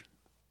professor.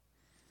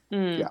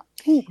 Yeah.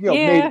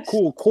 Made a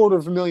cool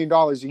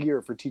 $250,000 a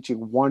year for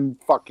teaching one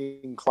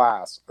fucking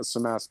class a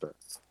semester.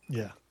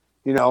 Yeah.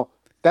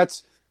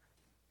 That's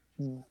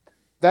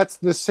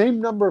the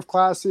same number of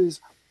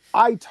classes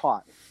I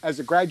taught as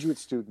a graduate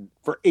student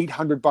for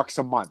 $800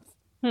 a month.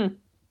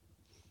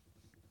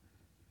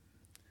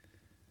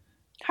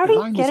 How do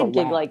you get a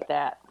gig like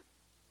that?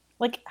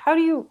 How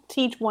do you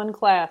teach one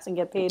class and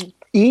get paid?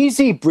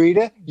 Easy,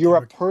 Brita. You're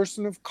a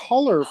person of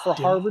color for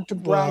Harvard to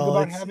brag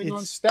about having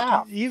on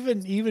staff.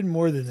 Even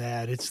more than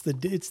that, it's the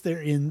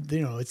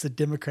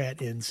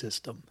Democrat in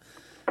system.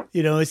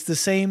 It's the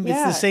same.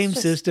 It's the same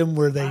system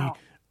where they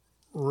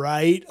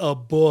write a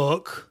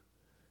book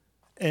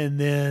and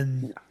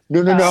then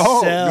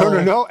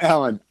no,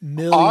 Ellen.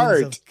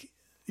 Millions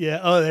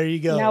Oh, there you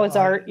go. Now it's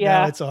art.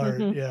 Yeah, now it's art.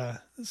 Mm-hmm. Yeah.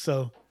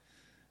 So.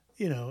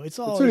 It's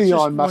all it's just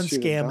one one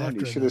scam after another.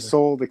 He should another. have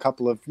sold a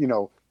couple of,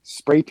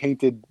 spray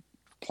painted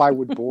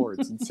plywood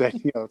boards and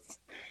said,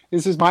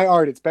 this is my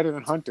art. It's better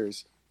than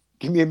Hunter's.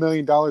 Give me $1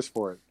 million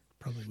for it.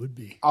 Probably would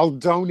be. I'll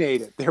donate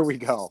it. There we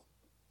go.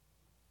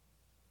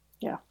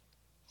 Yeah.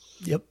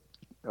 Yep.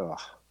 Ugh.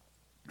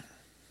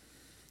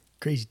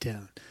 Crazy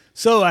town.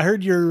 So I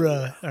heard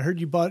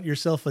you bought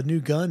yourself a new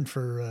gun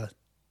for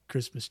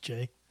Christmas,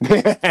 Jay.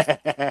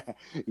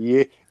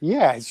 yeah,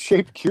 it's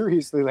shaped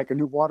curiously like a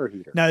new water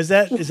heater. Now, is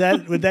that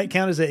would that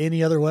count as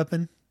any other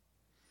weapon?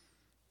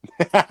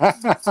 Well,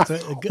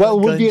 it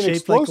would be an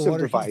explosive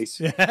device.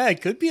 Yeah,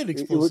 it could be an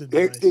explosive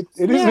device. It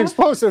is an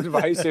explosive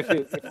device if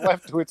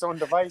left to its own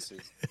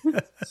devices.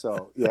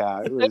 So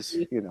yeah, it was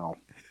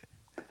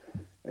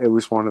it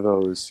was one of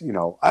those.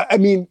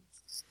 I'm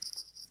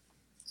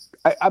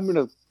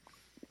gonna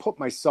put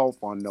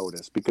myself on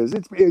notice because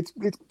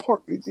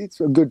it's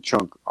a good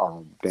chunk of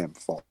our damn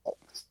fault.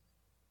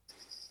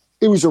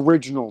 It was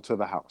original to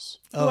the house.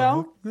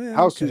 Oh, The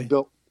house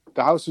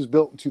was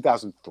built in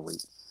 2003.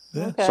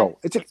 Okay. So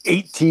it's an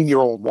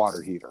 18-year-old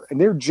water heater,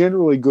 and they're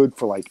generally good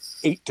for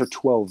 8 to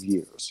 12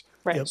 years.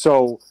 Right. Yep.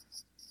 So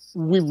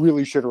we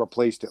really should have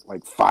replaced it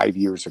 5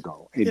 years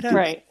ago. It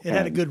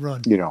had a good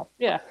run. Yeah.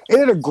 It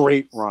had a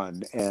great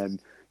run, and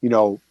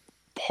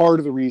part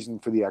of the reason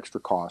for the extra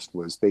cost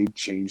was they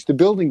changed the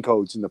building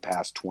codes in the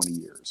past 20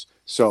 years.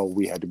 So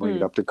we had to bring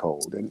it up to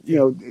code. And,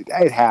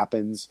 it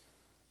happens,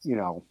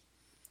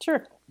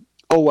 Sure.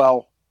 Oh,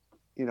 well,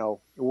 it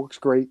works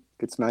great.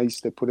 It's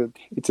nice.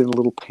 It's in a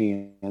little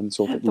pan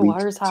so if it The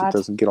water's leaks, hot. it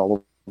doesn't get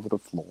all over the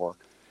floor.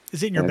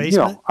 Is it in your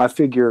basement? I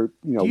figure,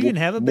 Do you even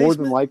have a more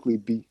basement? than likely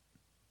be.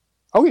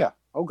 Oh, yeah.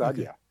 Oh, God,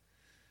 Okay. yeah.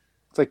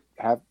 It's like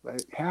half,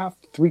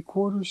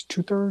 3/4,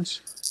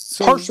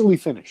 2/3, partially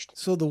finished.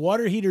 So the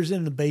water heater's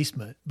in the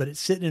basement, but it's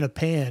sitting in a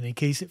pan in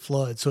case it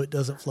floods, so it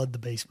doesn't flood the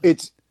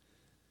basement.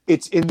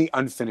 It's in the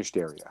unfinished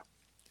area.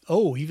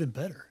 Oh, even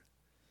better.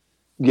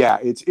 Yeah,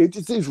 it's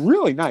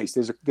really nice.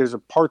 There's a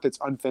part that's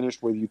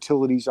unfinished where the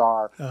utilities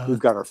are. We've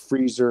got our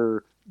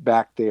freezer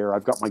back there.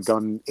 I've got my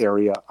gun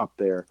area up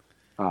there.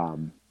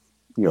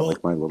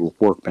 Like my little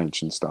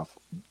workbench and stuff.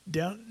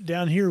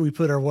 Down here, we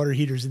put our water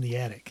heaters in the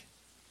attic.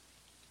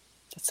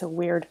 That's so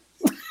weird.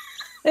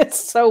 It's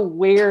so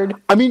weird.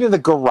 I mean, in the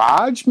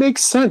garage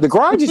makes sense. The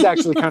garage is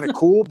actually kind of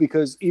cool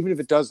because even if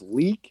it does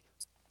leak,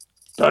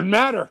 doesn't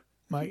matter.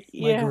 My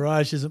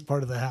garage isn't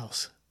part of the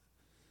house.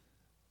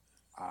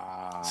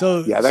 That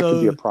So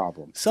could be a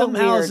problem. Some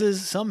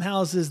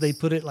houses they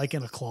put it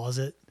in a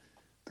closet,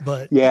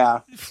 but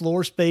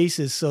floor space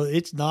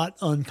it's not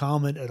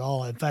uncommon at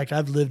all. In fact,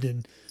 I've lived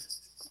in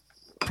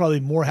probably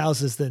more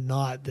houses than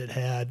not that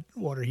had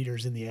water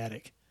heaters in the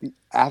attic. The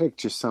attic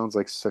just sounds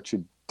like such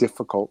a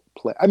difficult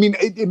place. I mean,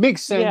 it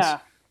makes sense. Yeah.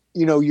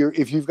 You know,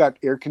 if you've got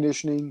air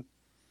conditioning,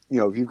 you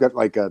know, if you've got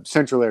like a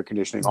central air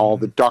conditioning, all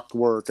the duct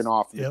work and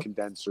off the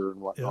condenser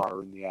and whatnot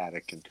are in the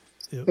attic, and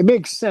it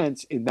makes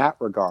sense in that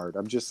regard.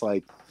 I'm just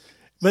like,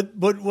 but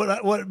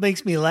what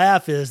makes me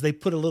laugh is they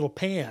put a little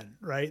pan,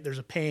 right? There's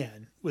a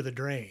pan with a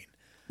drain.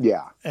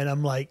 Yeah, and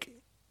I'm like,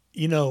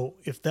 you know,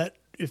 if that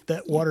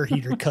water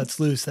heater cuts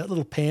loose, that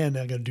little pan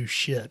not gonna do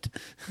shit.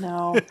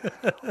 No.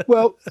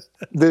 Well,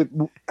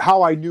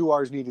 how I knew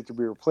ours needed to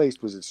be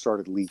replaced was it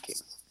started leaking.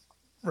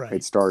 Right.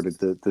 It started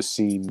the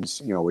seams,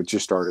 you know, it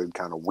just started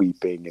kind of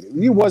weeping,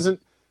 and it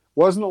wasn't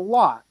a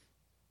lot,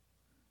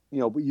 you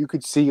know, but you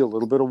could see a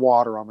little bit of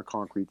water on the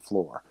concrete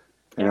floor,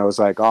 and I was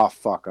like, oh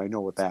fuck, I know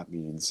what that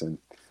means, and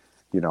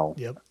you know,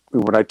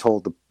 when I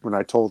told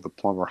the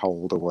plumber how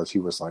old it was, he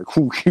was like,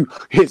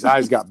 his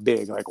eyes got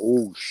big, like,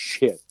 oh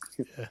shit.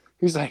 Yeah.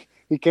 He's like,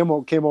 he came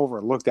over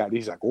and looked at it.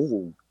 He's like,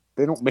 oh,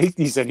 they don't make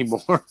these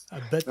anymore. I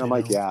bet. And I'm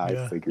like,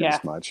 I figured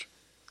as much.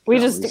 We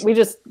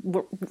just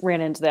ran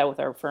into that with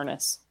our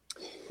furnace.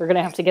 We're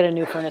gonna have to get a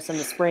new furnace in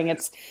the spring.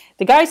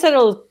 The guy said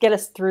it'll get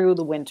us through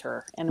the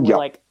winter, and we're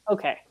like,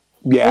 okay,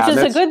 which is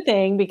a good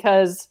thing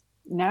because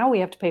now we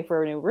have to pay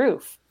for a new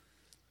roof.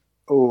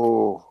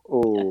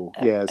 Oh,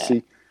 yeah.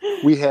 See,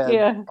 we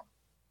had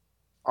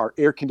our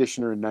air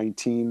conditioner in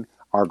 19,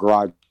 our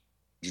garage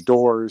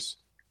doors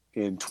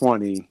in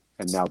 20,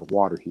 and now the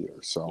water heater.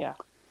 So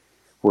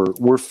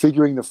we're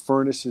figuring the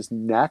furnaces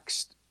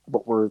next,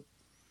 but we're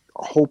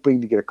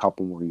hoping to get a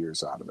couple more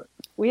years out of it.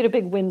 We had a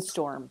big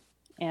windstorm,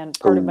 and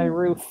part of my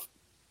roof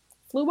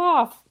flew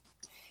off.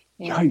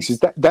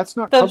 Yikes! That's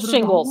not the covered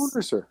shingles. In the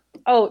homeowner, sir.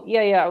 Oh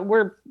yeah.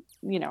 We're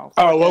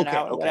okay.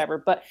 Whatever.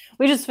 But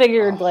we just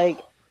figured might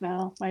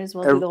as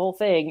well do the whole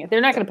thing. They're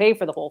not going to pay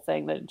for the whole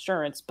thing, the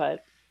insurance,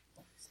 but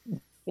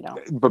you know.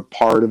 But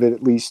part of it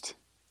at least.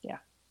 Yeah.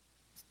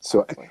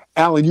 So,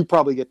 Alan, you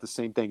probably get the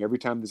same thing. Every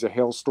time there's a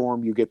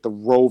hailstorm, you get the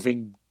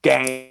roving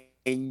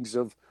gangs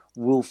of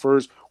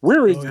roofers.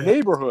 We're in your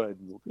neighborhood.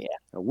 Yeah.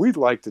 And we'd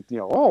like to,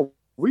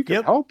 we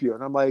can help you.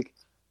 And I'm like,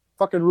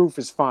 fucking roof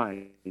is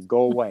fine.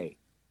 Go away.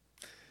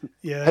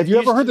 Yeah. Have you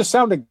ever heard the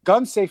sound a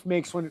gun safe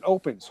makes when it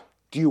opens?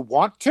 Do you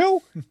want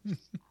to?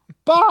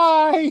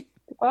 Bye.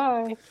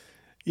 Bye.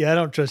 Yeah, I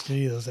don't trust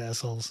any of those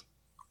assholes.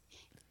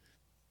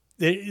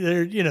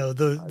 They're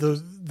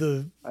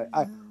the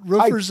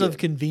roofers of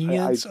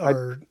convenience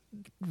are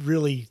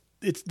really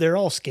they're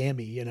all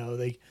scammy. You know,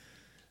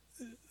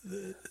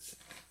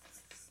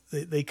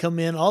 they come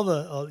in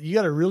you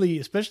got to really,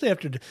 especially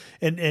after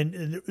and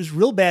it was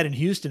real bad in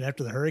Houston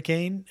after the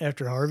hurricane,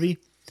 after Harvey.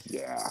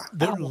 Yeah,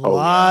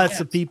 lots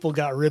of people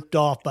got ripped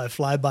off by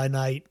fly by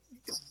night,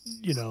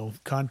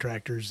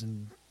 contractors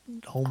and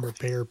home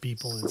repair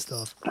people and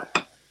stuff.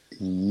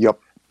 Yep.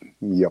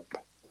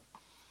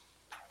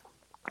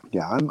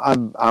 Yeah,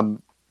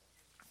 I'm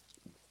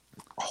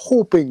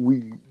hoping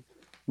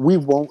we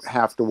won't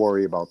have to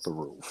worry about the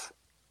roof.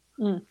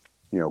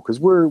 Because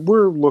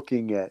we're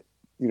looking at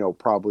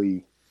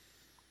probably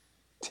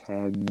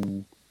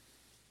 10,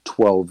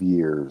 12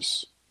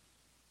 years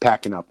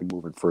packing up and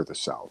moving further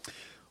south.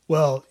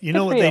 Well, you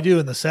know what they do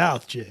in the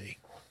South, Jay?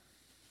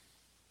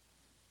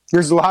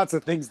 There's lots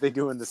of things they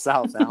do in the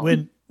South now.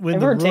 When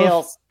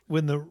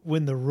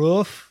the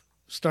roof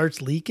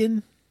starts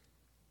leaking,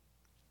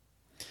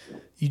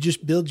 you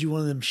just build you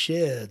one of them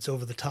sheds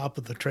over the top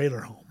of the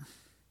trailer home.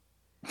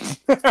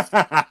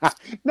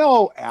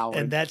 No, Alan.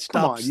 And that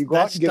stops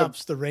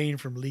the rain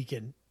from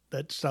leaking.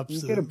 That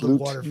stops the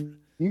water.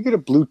 You get a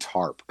blue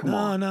tarp. Come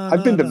on.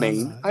 I've been to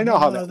Maine. I know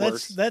how that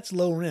works. That's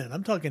low rent.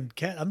 I'm talking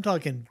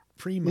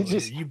primo.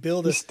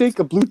 You stake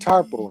a blue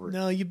tarp over it.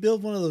 No, you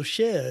build one of those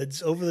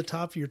sheds over the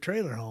top of your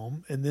trailer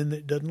home, and then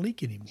it doesn't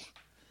leak anymore.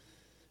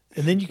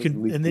 And then you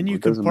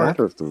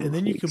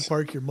can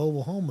park your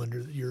mobile home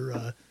under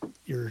your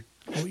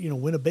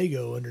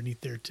Winnebago underneath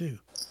there too.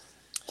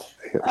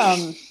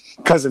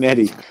 Cousin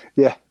Eddie.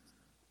 Yeah.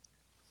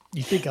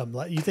 You think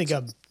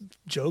I'm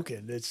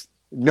joking? It's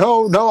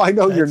no. I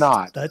know you're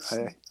not. I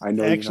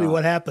know actually you're not.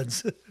 What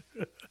happens.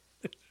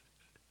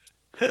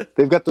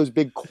 They've got those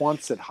big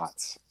Quonset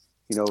huts.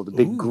 The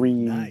big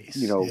green. Nice.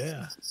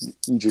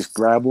 You just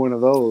grab one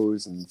of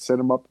those and set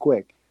them up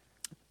quick.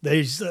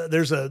 There's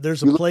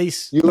a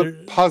place. You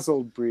look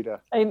puzzled, Brita.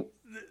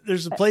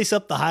 There's a place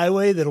up the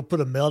highway that'll put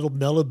a metal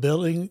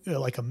building,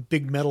 like a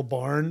big metal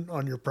barn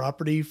on your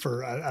property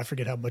for I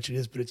forget how much it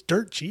is, but it's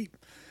dirt cheap.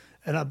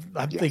 And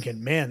I'm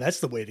thinking, man, that's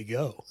the way to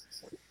go.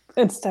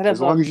 Instead of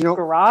a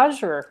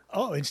garage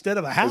instead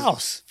of a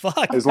house.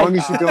 Fuck. As long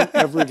as you don't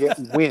ever get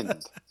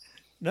wind.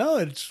 No,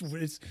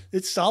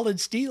 it's solid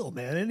steel,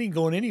 man. It ain't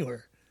going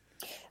anywhere.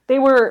 They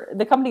were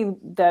the company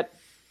that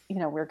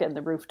we're getting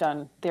the roof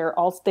done. They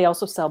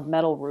also sell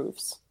metal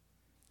roofs,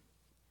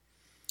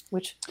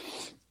 which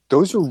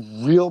those are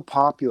real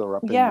popular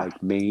up in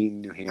like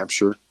Maine, New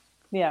Hampshire.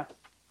 Yeah,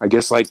 I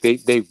guess like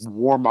they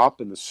warm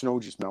up and the snow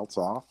just melts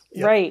off.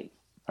 Right.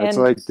 That's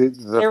and like the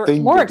they're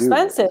thing more to do.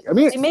 expensive. I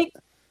mean,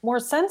 more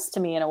sense to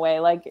me in a way.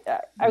 Like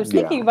I was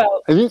thinking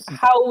about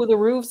how the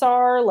roofs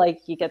are.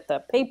 Like you get the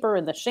paper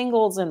and the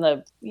shingles and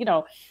the,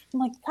 I'm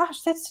like,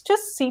 gosh, that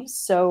just seems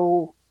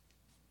so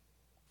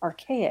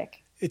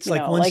archaic. It's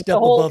like one step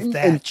above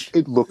thatch.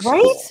 It looks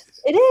right. Cool.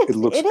 It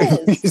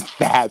is. It is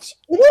thatch.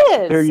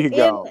 It is. There you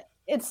go. And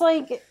it's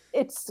like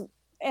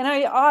and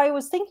I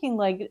was thinking,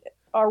 like,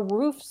 are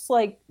roofs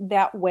like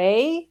that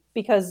way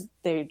because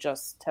they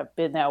just have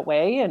been that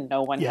way and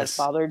no one has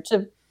bothered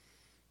to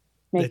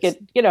make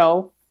it,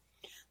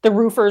 the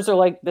roofers are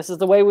like, this is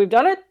the way we've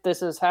done it,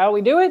 this is how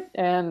we do it,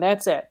 and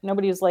that's it.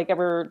 Nobody's like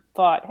ever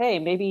thought, hey,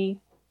 maybe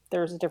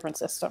there's a different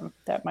system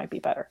that might be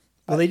better.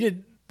 Well, they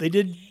did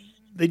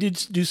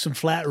do some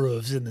flat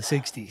roofs in the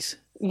 60s.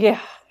 Yeah,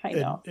 I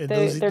know. And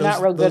they're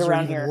not real good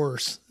around here.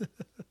 Worse.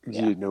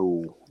 Any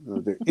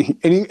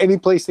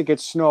place that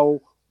gets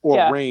snow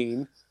or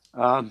rain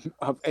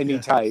of any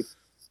type,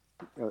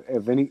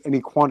 of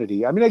any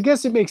quantity. I mean, I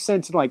guess it makes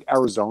sense in like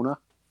Arizona.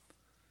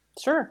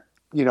 Sure.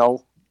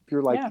 If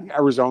you're like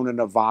Arizona,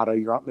 Nevada,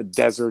 you're out in the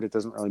desert. It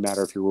doesn't really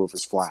matter if your roof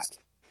is flat.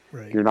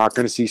 Right. You're not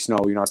going to see snow.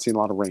 You're not seeing a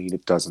lot of rain.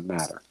 It doesn't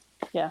matter.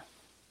 Yeah.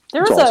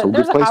 There's a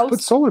good place to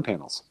put solar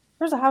panels.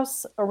 There's a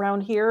house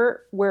around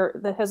here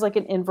that has like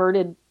an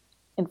inverted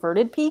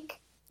peak.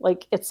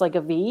 Like it's like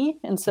a V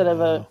instead of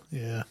a.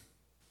 Yeah.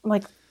 I'm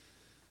like,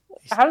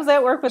 how does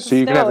that work with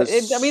the snow?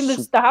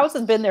 The house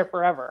has been there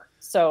forever.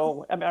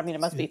 So, I mean,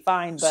 it must be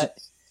fine, but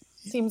it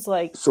seems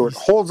like. So it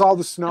holds all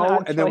the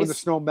snow, and then when the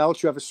snow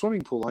melts, you have a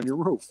swimming pool on your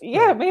roof.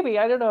 Yeah, maybe.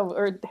 I don't know.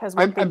 Or it has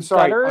one big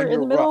gutter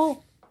in the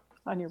middle.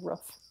 On your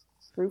roof.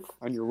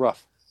 On your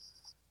roof.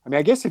 I mean,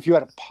 I guess if you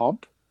had a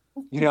pump,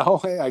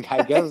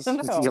 I guess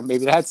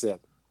maybe that's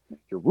it.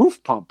 Your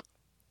roof pump.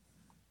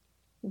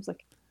 Seems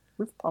like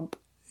roof pump.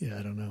 Yeah,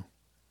 I don't know.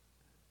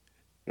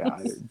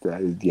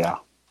 Yeah.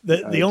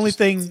 The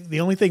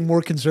only thing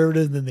more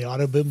conservative than the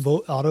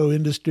auto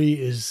industry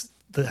is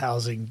the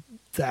housing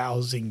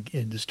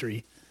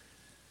industry.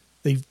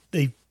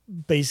 They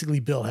basically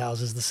built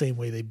houses the same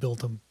way they built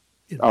them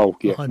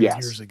 100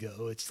 years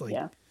ago. It's like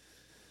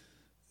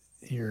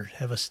here,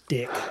 have a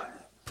stick,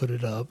 put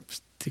it up,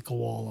 stick a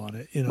wall on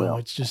it.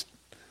 It's just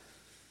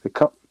they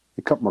cut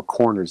more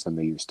corners than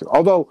they used to.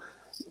 Although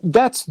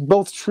that's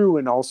both true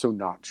and also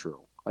not true.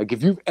 Like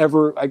if you've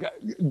ever, like a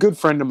good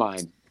friend of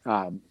mine,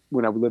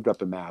 when I lived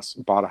up in Mass,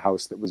 bought a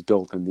house that was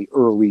built in the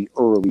early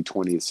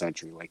 20th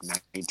century, like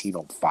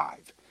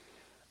 1905.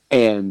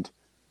 And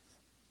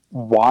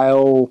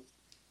while,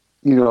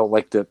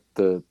 like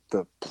the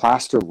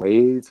plaster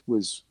lathe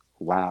was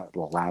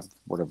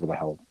whatever the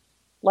hell.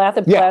 Lath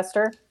and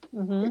plaster?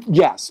 Mm-hmm.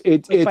 Yes.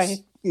 It's,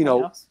 it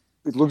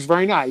looks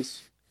very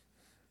nice.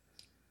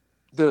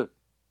 The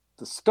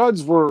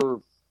studs were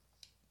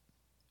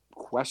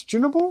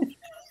questionable.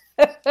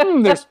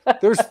 There's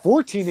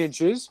 14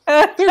 inches.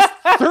 There's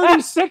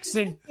 36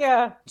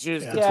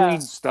 inches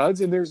between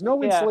studs, and there's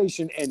no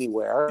insulation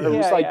anywhere. It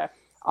was like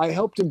I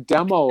helped him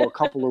demo a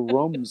couple of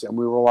rooms, and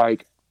we were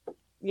like,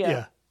 we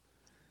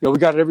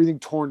got everything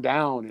torn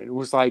down, and it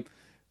was like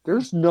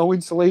there's no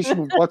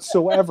insulation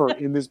whatsoever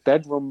in this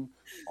bedroom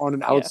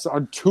on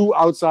two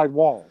outside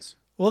walls.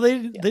 Well,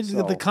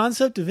 the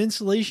concept of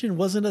insulation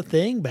wasn't a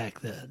thing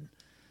back then.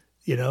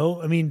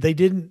 I mean, they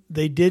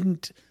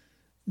didn't.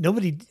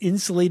 Nobody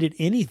insulated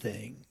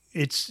anything.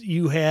 It's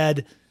you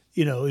had,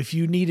 if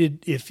you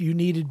needed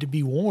to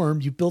be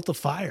warm, you built a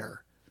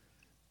fire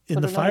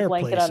in the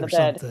fireplace or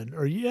something.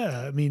 Or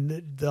I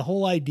mean, the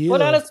whole idea.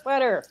 Put on a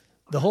sweater.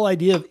 The whole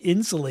idea of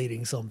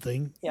insulating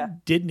something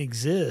didn't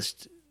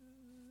exist.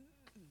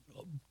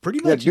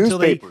 Pretty much until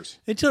they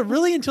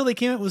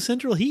came up with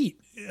central heat.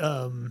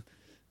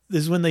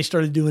 Is when they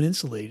started doing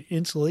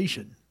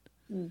insulation.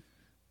 Mm.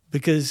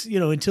 Because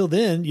until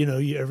then,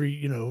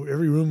 every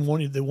room that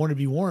wanted to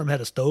be warm had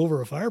a stove or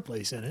a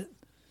fireplace in it,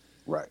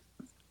 right?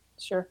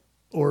 Sure.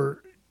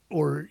 Or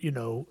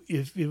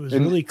if it was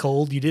really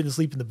cold, you didn't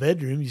sleep in the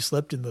bedroom; you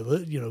slept in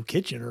the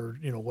kitchen or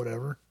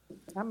whatever.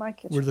 Not my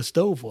kitchen. Where the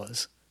stove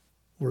was,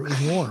 where it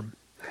was warm.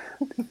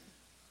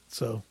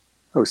 So.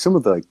 Oh, some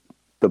of the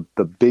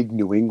big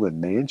New England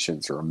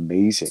mansions are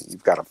amazing.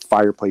 You've got a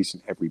fireplace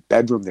in every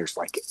bedroom. There's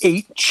like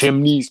 8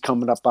 chimneys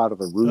coming up out of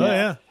the roof. Oh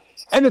yeah,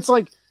 and it's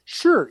like.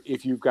 Sure,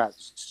 if you've got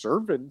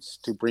servants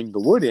to bring the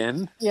wood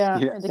in,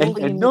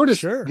 and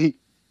notice the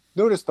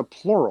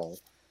plural.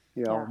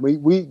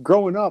 We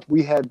growing up,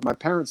 my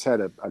parents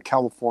had a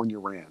California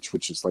ranch,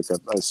 which is like a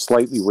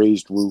slightly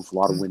raised roof, a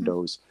lot of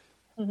windows,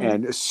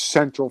 and a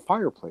central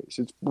fireplace.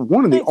 It's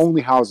one of the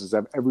only houses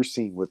I've ever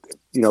seen with it.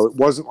 It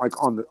wasn't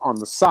like on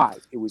the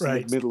side; it was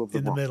in the middle of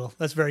the room. Middle.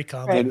 That's very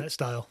common in that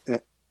style.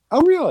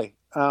 Oh, really?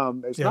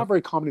 It's not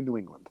very common in New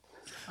England.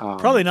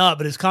 Probably not,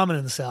 but it's common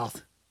in the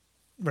South.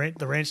 Right,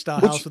 the ranch style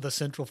house with a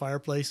central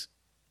fireplace,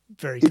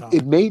 very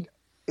common.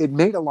 It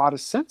made a lot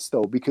of sense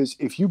though, because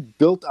if you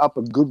built up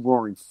a good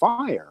roaring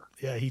fire,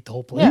 heat the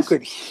whole place. You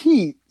could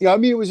heat. I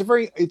mean,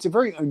 it's a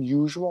very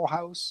unusual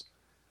house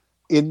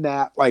in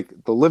that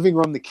like the living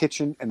room, the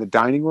kitchen, and the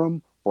dining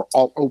room were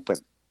all open.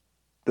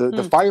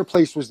 The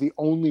fireplace was the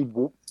only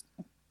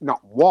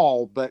not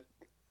wall, but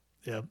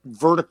Yep.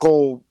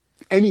 vertical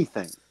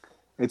anything.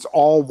 It's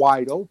all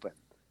wide open.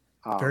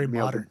 Very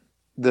modern.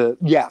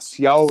 Yes,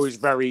 always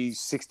very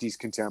 60s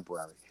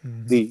contemporary.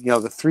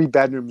 Mm-hmm. The 3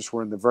 bedrooms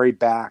were in the very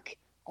back,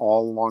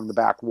 all along the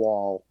back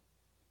wall,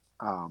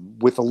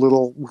 with a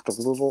little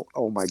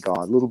oh my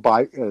god,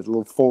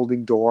 little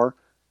folding door,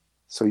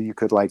 so you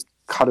could like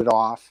cut it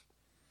off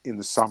in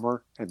the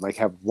summer and like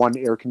have one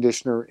air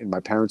conditioner in my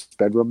parents'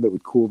 bedroom that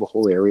would cool the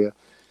whole area.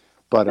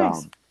 But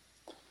Nice.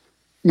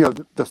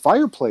 the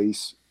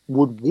fireplace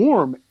would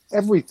warm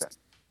everything.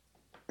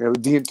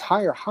 The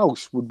entire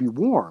house would be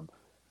warm.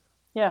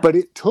 Yeah. But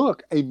it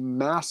took a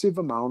massive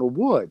amount of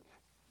wood.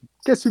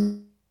 Guess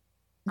who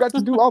got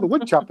to do all the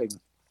wood chopping?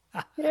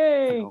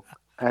 Yay.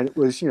 And it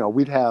was,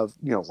 we'd have,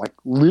 like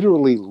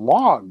literally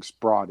logs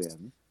brought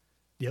in.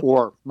 Yep.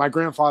 Or my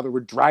grandfather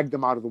would drag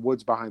them out of the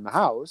woods behind the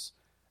house.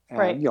 And,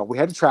 Right. We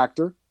had a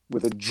tractor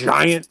with a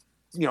giant,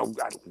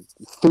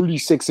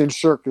 36-inch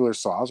circular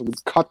saw. So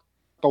we'd cut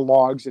the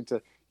logs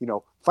into,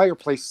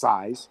 fireplace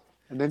size.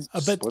 And then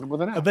split them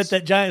with an axe. I bet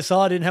that giant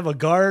saw didn't have a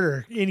guard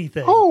or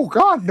anything. Oh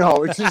God,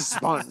 no! It's just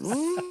spun.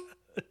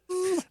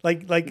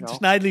 like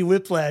Snidely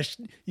Whiplash.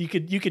 You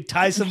could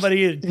tie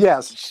somebody and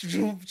yes,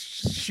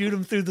 shoot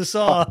them through the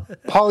saw.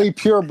 Polly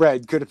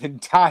Purebred could have been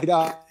tied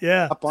up,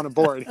 Yeah. up on a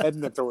board,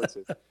 heading towards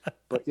it.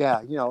 But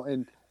yeah,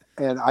 and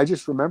I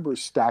just remember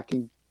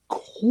stacking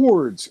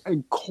cords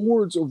and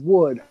cords of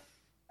wood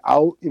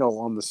out,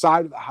 on the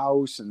side of the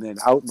house, and then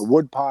out in the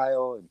wood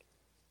pile,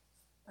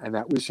 and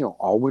that was,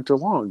 all winter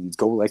long. You'd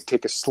go like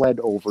take a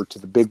sled over to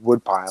the big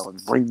wood pile and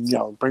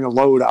bring a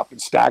load up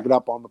and stack it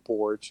up on the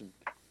porch.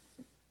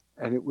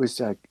 And it was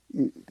like,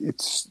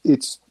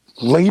 it's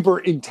labor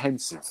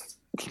intensive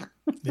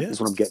is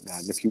what I'm getting at.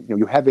 And if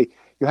you have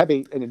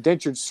an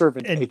indentured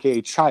servant,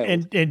 AKA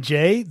child. And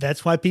Jay,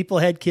 that's why people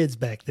had kids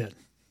back then.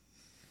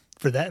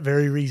 For that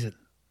very reason.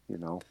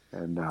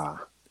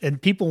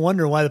 And people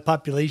wonder why the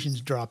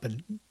population's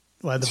dropping,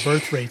 why the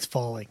birth rate's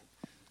falling.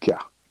 Yeah.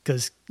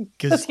 Because you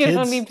kids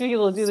don't need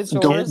people to do the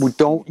chores. We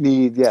don't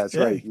need, that's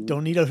right. You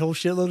don't need a whole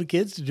shitload of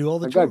kids to do all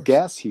the chores. I got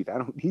gas heat. I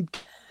don't need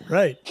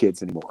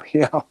kids anymore.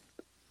 Yeah.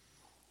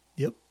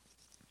 Yep.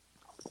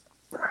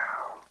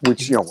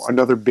 Which,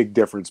 another big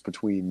difference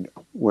between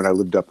when I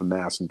lived up in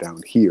Mass and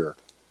down here,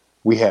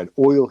 we had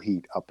oil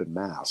heat up in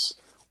Mass,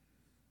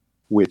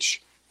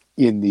 which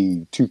in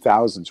the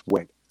 2000s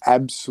went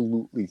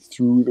absolutely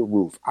through the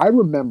roof. I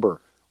remember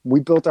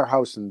we built our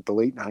house in the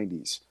late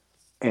 90s,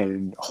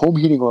 and home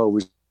heating oil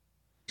was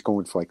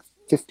going for like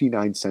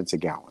 59 cents a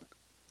gallon.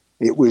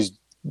 It was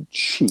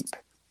cheap.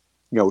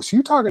 So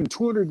you're talking a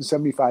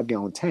 275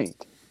 gallon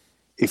tank.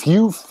 If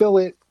you fill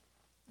it,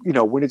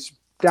 when it's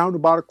down to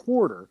about a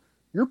quarter,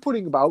 you're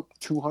putting about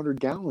 200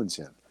 gallons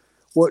in.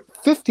 What,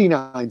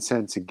 59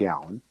 cents a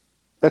gallon,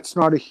 that's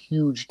not a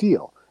huge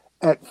deal.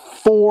 At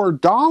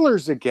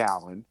 $4 a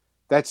gallon,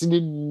 that's an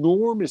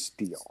enormous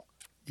deal.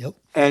 Yep.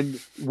 And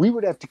we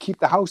would have to keep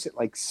the house at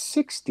like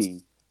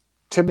 60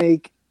 to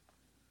make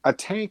a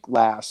tank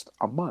last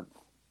a month.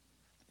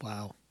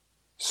 Wow.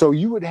 So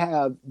you would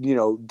have,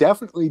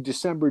 definitely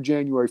December,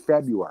 January,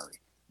 February.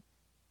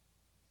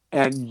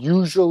 And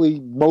usually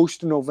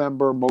most of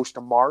November, most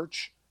of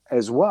March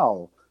as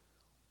well,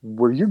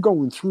 where you're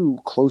going through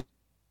close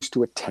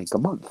to a tank a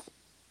month.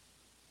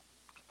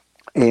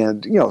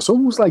 And, so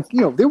it was like,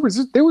 there was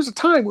a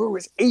time where it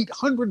was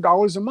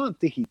 $800 a month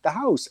to heat the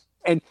house.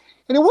 And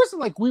it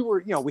wasn't like we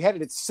were, we had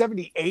it at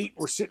 78.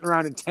 We're sitting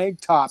around in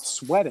tank tops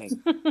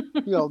sweating.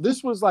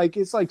 This was like,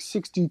 it's like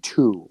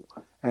 62.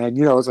 And,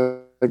 it's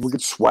like we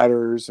get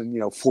sweaters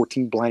and,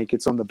 14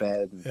 blankets on the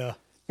bed. And, yeah.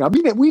 I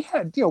mean, we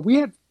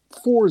had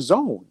 4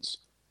 zones.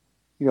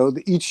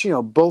 Each,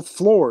 both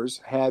floors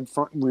had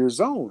front and rear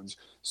zones.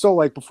 So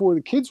like before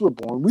the kids were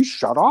born, we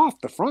shut off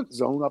the front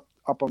zone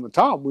up on the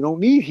top. We don't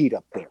need heat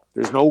up there.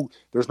 There's no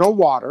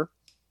water.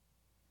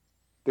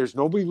 There's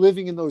nobody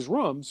living in those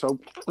rooms. So,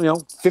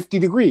 50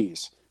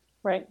 degrees.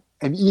 Right.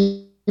 And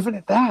even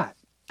at that,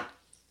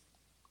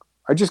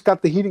 I just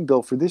got the heating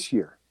bill for this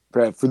year,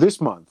 for this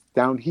month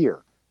down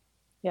here.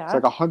 Yeah. It's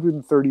like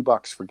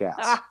 $130 for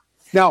gas.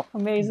 Now,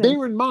 amazing.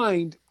 Bear in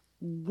mind,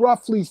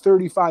 roughly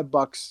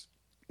 $35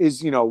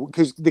 is,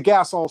 because the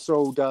gas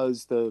also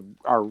does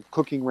our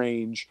cooking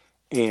range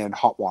and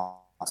hot water.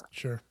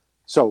 Sure.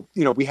 So,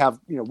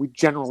 we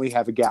generally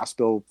have a gas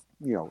bill,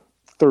 30s,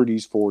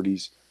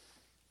 40s,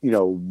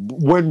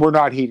 when we're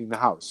not heating the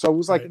house. So it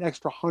was like an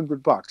extra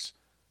 $100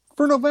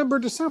 for November,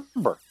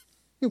 December,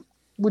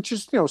 which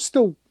is,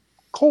 still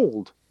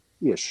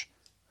cold-ish.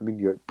 I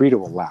mean, Brita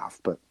will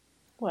laugh, but,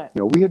 what?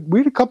 We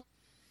had a couple,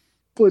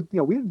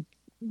 we had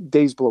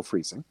days below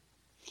freezing.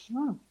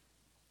 Oh.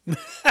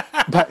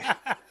 but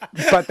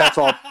that's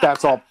all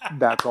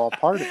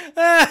part of it.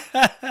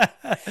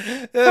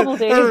 Couple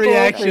days her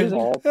reaction.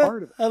 All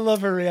part of it. I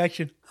love her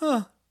reaction.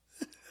 Huh.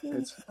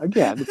 It's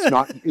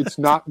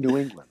not New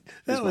England.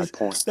 My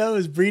point. That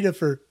was Brita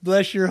for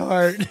bless your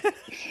heart.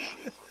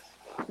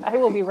 I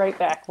will be right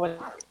back.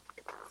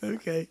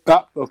 Okay.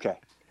 Okay.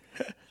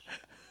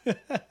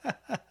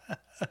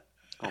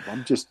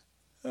 I'm just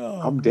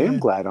Oh, I'm damn man.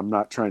 glad I'm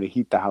not trying to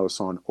heat the house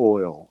on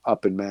oil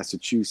up in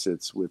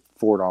Massachusetts with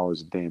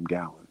 $4 a damn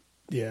gallon.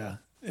 Yeah.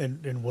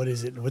 And what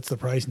is it? What's the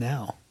price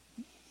now?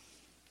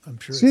 I'm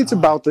sure See, it's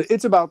high.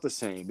 it's about the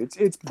same.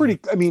 It's pretty.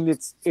 I mean,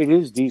 it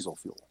is diesel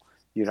fuel.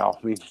 I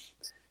mean,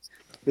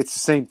 it's the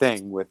same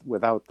thing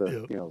without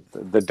the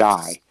Yep. the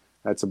dye.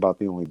 That's about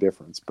the only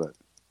difference. But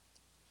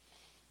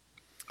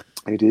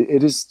it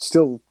is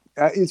still.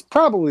 It's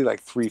probably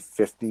like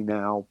 $3.50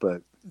 now,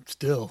 but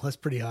Still, that's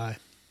pretty high.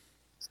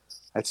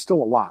 that's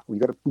still a lot. You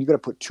got to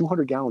put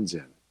 200 gallons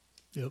in,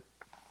 Yep.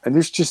 and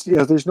there's just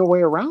there's no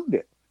way around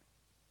it.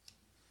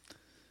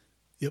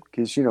 Yep.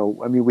 Because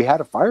I mean, we had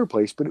a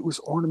fireplace, but it was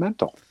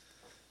ornamental.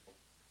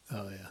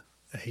 Oh yeah,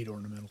 I hate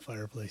ornamental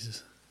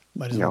fireplaces.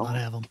 Might as well not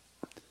have them.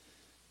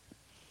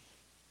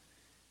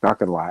 Not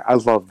gonna lie, I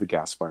love the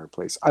gas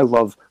fireplace. I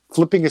love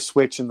flipping a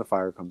switch and the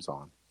fire comes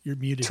on. You're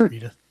muted, Sure.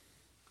 Rita.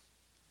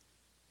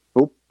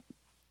 Oh,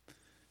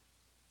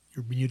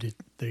 You're muted.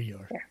 There you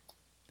are. Yeah.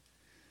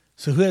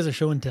 So who has a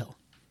show and tell?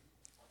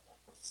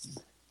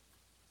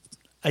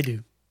 I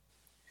do.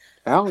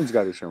 Alan's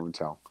got a show and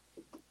tell.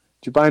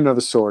 Did you buy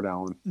another sword,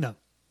 Alan? No.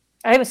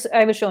 I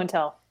have a show and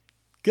tell.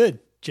 Good,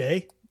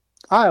 Jay.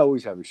 I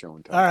always have a show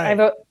and tell. All I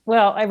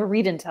right. have a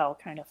read and tell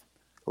kind of.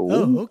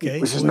 Oh, okay.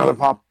 This is another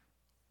pop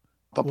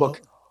Well,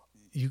 book.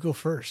 you go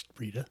first,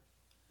 Rita.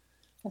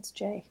 That's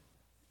Jay.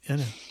 I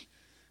know.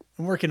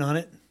 I'm working on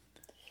it.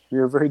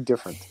 You're very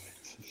different.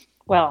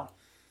 Well,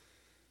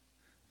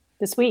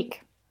 this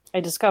week I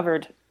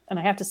discovered, and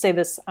I have to say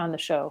this on the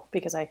show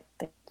because I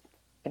think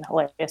it's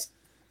hilarious.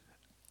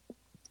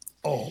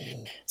 Oh.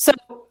 So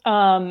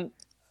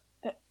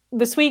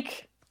this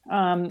week,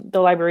 the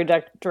library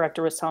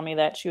director was telling me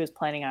that she was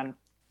planning on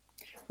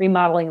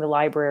remodeling the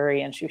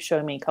library, and she was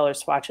showing me color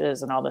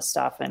swatches and all this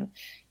stuff. And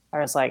I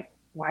was like,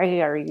 why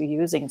are you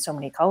using so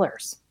many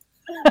colors?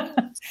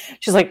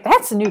 She's like,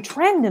 that's a new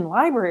trend in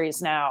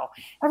libraries now.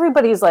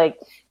 Everybody's like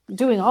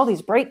doing all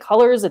these bright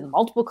colors and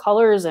multiple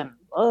colors. And,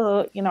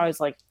 I was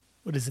like,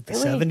 What is it, the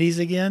Really? 70s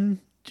again?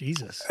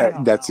 Jesus.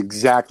 don't That's know.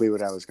 exactly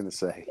what I was going to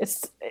say.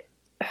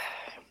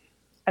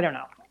 I don't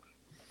know.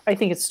 I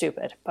think it's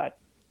stupid, but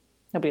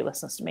nobody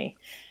listens to me.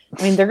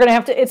 I mean, they're going to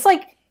have to, it's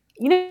like,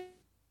 you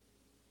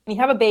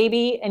have a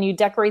baby and you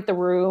decorate the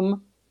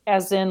room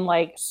as in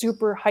like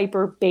super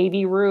hyper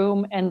baby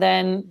room. And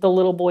then the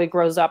little boy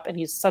grows up and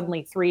he's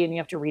suddenly 3 and you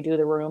have to redo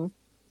the room.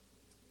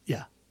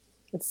 Yeah.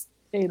 It's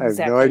I have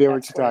exactly no idea what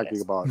that's you're it talking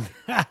is.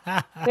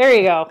 about. There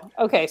you go.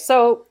 Okay.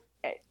 So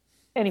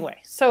anyway,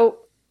 so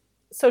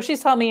she's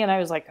telling me, and I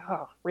was like,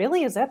 oh,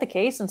 really? Is that the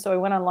case? And so I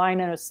went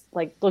online and I was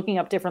like looking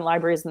up different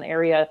libraries in the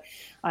area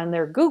on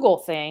their Google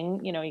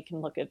thing. You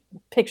can look at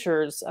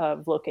pictures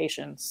of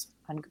locations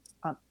on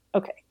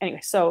okay. Anyway,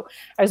 so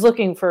I was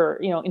looking for,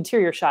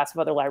 interior shots of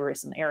other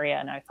libraries in the area.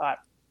 And I thought,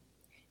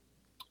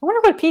 I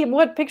wonder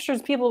what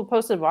pictures people have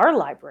posted of our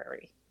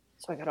library.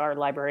 So I got our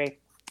library.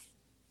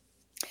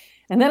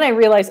 And then I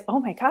realized, oh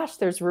my gosh,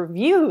 there's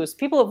reviews.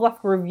 People have left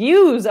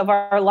reviews of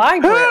our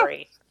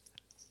library.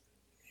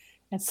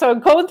 And so I'm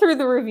going through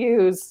the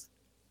reviews.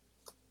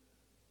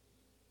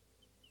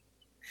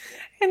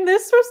 And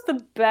this was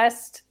the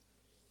best.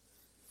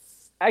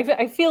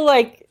 I feel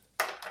like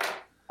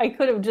I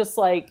could have just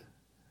like,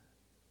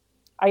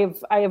 I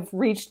have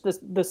reached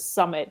the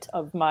summit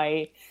of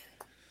my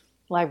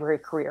library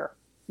career.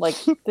 Like,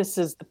 this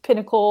is the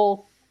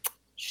pinnacle,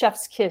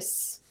 chef's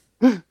kiss,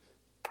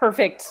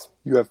 perfect.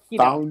 You have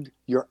found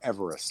your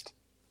Everest.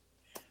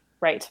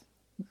 Right.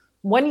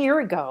 1 year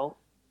ago,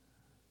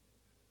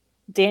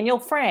 Daniel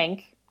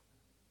Frank,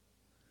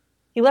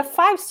 he left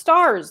 5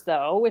 stars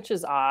though, which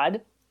is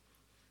odd.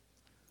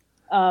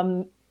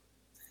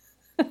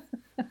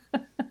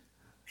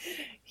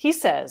 He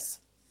says,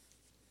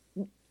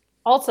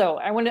 also,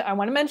 I want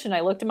to mention, I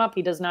looked him up.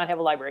 He does not have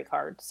a library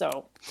card.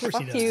 So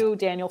fuck you,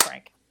 Daniel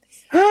Frank.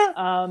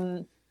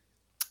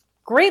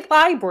 Great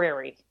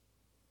library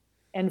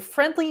and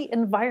friendly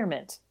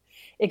environment,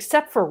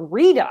 except for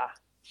Rita,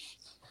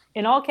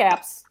 in all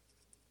caps,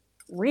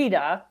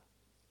 Rita,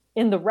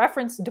 in the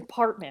reference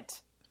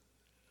department.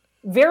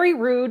 Very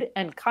rude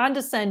and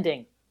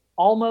condescending,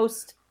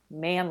 almost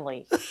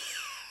manly.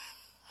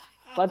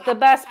 But the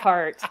best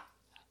part,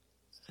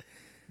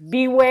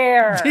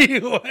 beware.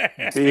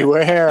 Beware.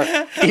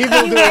 Beware.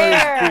 Evildoers,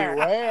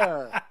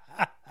 beware.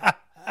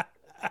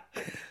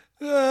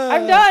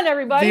 I'm done,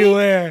 everybody.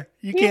 Beware.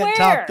 You can't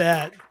top Beware.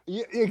 that.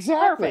 Yeah,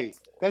 exactly.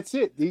 Perfect. That's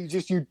it.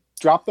 You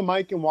drop the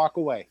mic and walk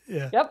away.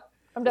 Yeah. Yep,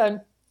 I'm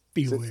done.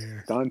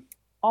 Beware. Done.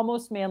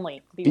 Almost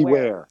manly.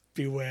 Beware.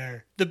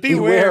 Beware. The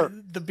beware.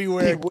 The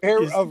beware.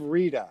 Beware is- of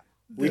Rita.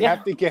 We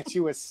have to get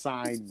you a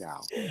sign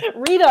now.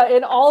 Rita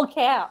in all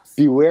caps.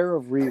 Beware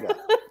of Rita.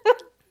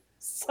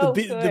 So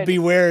the good.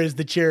 beware is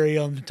the cherry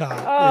on the top.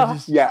 Oh. It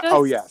just- Yeah. Just-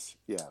 Oh, yes.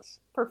 Yes.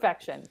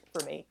 Perfection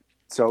for me.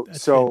 So,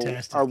 That's so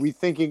fantastic. are we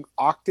thinking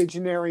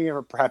octogenarian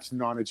or perhaps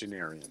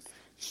nonagenarian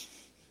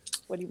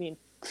What do you mean?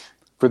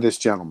 for this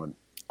gentleman?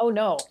 Oh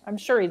no, I'm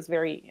sure he's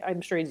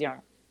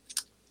young.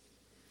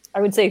 I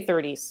would say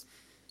 30s.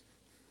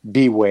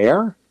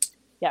 Beware.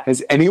 Yeah.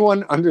 Has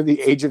anyone under the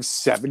age of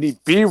 70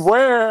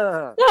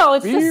 beware? No,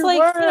 it's beware! just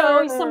like,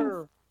 you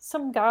know,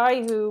 some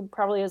guy who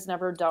probably has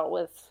never dealt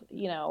with,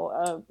 you know,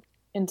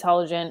 a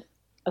intelligent,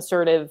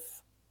 assertive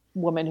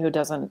woman who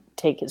doesn't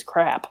take his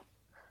crap.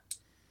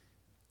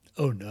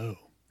 Oh no.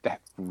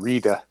 That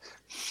Rita.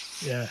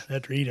 Yeah,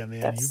 that Rita,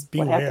 man. That's You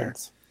what beware.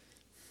 happens.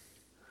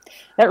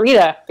 That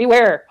Rita,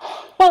 beware.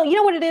 Well, you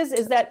know what it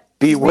is that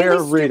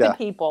Beware really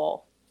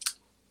Rita.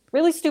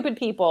 Really stupid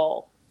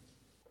people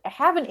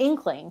have an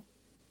inkling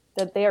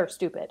that they are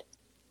stupid.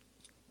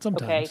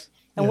 Sometimes. Okay.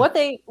 And Yeah.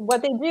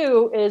 what they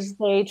do is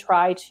they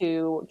try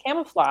to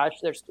camouflage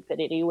their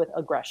stupidity with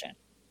aggression.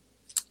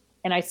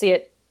 And I see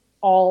it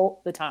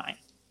all the time.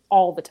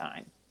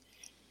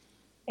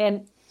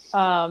 And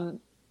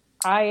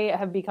I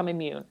have become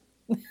immune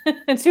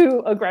to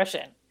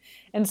aggression.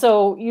 And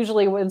so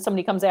usually when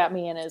somebody comes at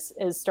me and is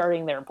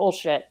starting their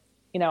bullshit,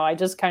 you know, I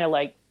just kind of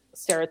like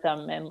stare at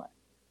them and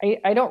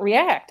I don't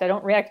react. I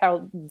don't react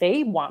how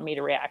they want me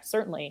to react,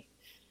 certainly.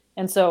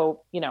 And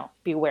so, you know,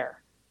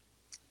 beware.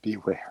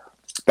 Beware.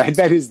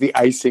 That is the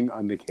icing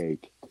on the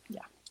cake. Yeah.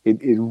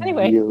 It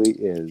Anyway. really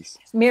is.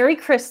 Merry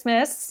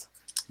Christmas.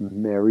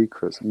 Merry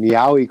Christmas.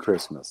 Meowy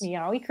Christmas.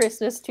 Meowy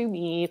Christmas to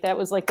me. That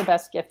was like the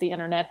best gift the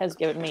internet has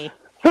given me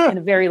in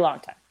a very long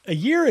time. A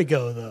year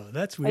ago, though.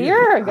 That's weird. A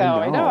year ago.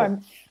 I know. know.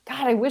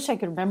 God, I wish I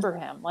could remember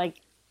him. Like,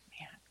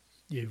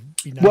 You'd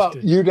be nice Well, to-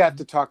 you'd have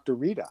to talk to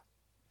Rita.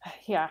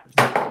 yeah.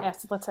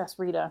 Let's ask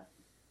Rita.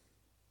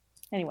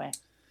 Anyway,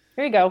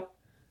 here you go.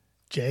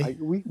 Jay.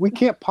 We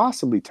can't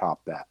possibly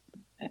top that.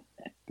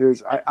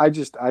 I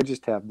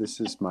just have, this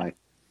is my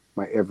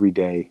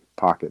everyday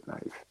pocket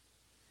knife.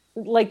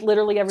 Like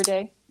literally every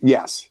day.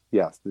 Yes.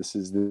 This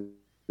is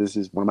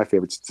one of my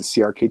favorites. It's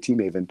the CRKT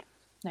Maven.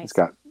 Nice. It's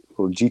got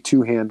little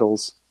G2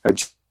 handles,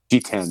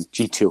 G10,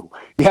 G2.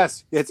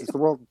 Yes, it's the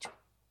World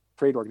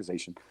Trade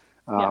Organization.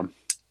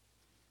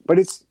 But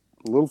it's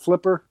a little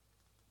flipper,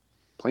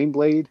 plain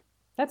blade.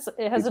 It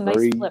has It's a nice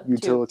very flip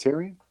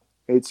utilitarian.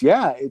 It's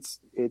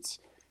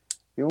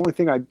the only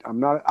thing I'm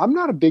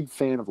not a big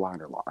fan of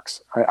liner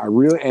locks. I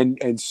really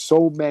and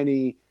so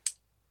many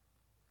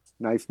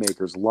knife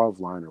makers love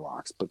liner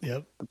locks, but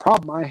Yep. the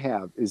problem I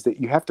have is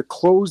that you have to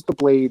close the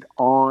blade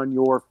on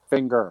your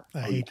finger.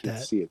 I you hate can't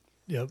that. see it.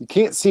 Yep. You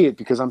can't see it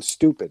because I'm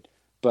stupid.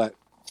 But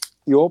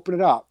you open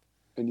it up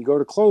and you go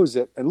to close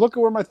it, and look at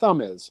where my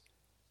thumb is.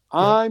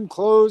 I'm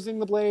closing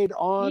the blade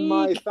on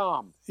my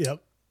thumb.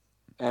 Yep.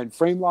 And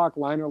frame lock,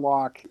 liner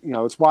lock,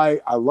 it's why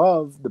I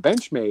love the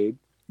Benchmade.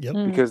 Yep.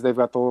 Because they've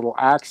got the little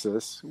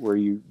axis where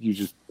you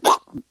just.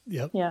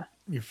 Yep. Yeah.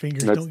 Your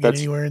fingers don't get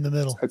anywhere in the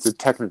middle. It's a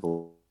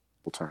technical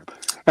term.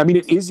 I mean,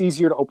 it is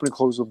easier to open and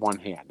close with one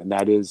hand, and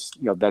that is,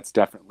 that's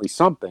definitely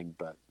something.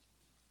 But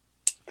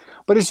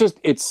it's just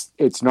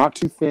it's not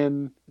too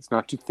thin. It's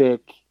not too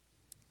thick.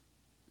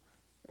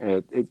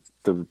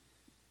 The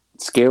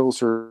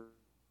scales are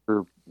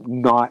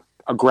not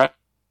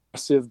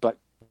aggressive, but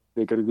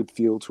they got a good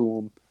feel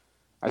to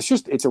them.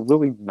 It's a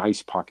really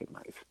nice pocket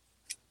knife.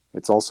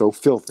 It's also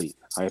filthy.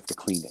 I have to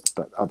clean it,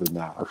 but other than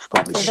that, I should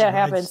probably So that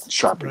happens.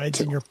 sharpen it Rides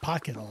too. in your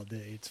pocket all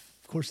day.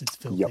 Of course it's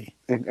Yep. filthy.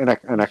 And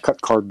I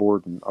cut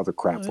cardboard and other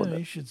crap with You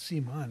it. should see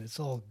mine. It's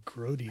all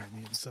grody on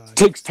the inside.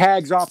 Takes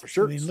tags off of I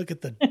shirts. mean, look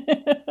at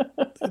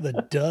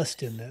the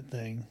dust in that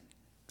thing.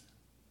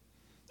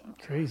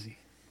 Crazy.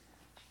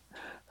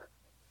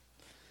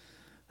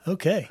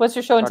 Okay. What's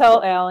your show and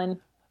tell, Alan?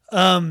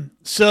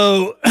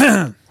 So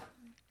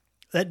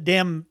that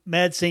damn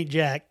Mad St.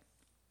 Jack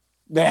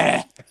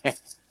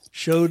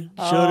showed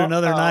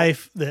another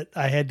knife that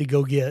I had to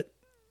go get.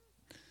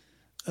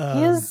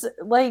 He's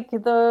like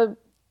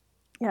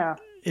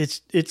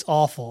It's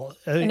awful.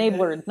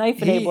 Enabler, knife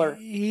enabler.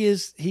 He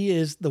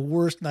is the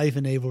worst knife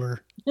enabler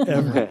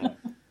ever.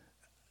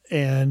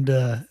 And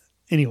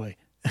anyway,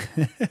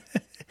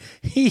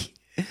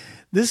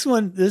 this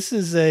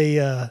is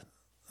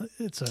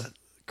it's a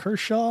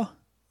Kershaw.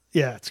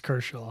 Yeah, it's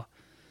Kershaw.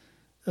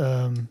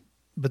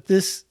 But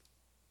this.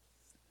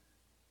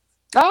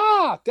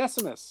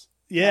 Decimus.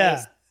 Yeah.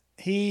 Nice.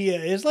 He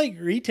is like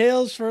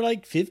retails for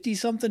like $50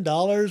 something,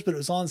 but it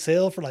was on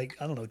sale for like,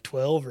 I don't know,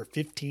 12 or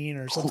 15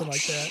 or something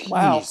like that.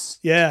 Wow. Jeez.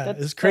 Yeah.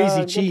 That's, It's crazy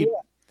good cheap.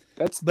 deal.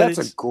 That's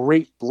a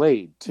great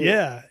blade too.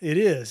 Yeah, it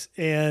is.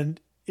 And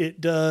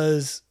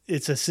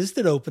it's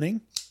assisted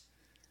opening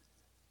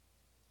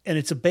and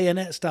it's a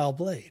bayonet style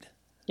blade.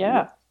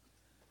 Yeah.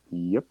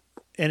 Yep.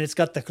 And it's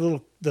got the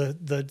little,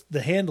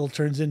 the handle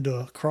turns into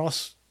a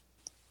cross,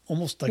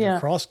 almost like a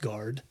cross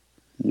guard.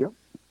 Yep.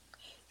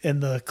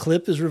 And the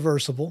clip is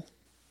reversible.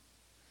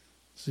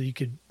 So you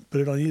could put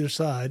it on either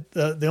side.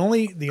 The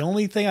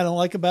only thing I don't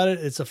like about it,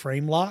 it's a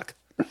frame lock.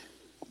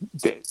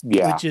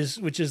 Yeah.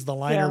 Which is the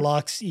liner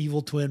lock's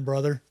evil twin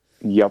brother.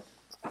 Yep.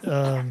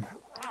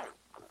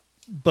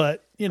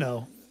 But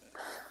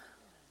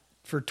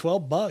for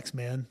 $12,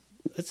 man,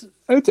 It's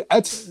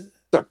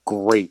a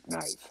great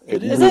knife.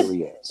 It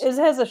really is. It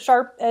has a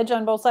sharp edge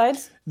on both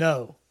sides.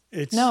 no.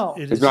 It's No.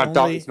 It's not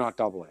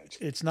double edged.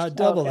 It's not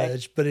double Okay.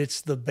 edged, but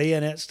it's the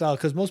bayonet style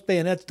because most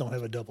bayonets don't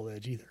have a double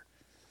edge either.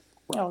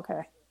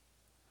 Okay.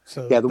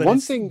 So Yeah, the but one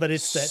it's- thing- but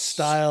it's that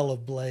style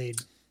of blade.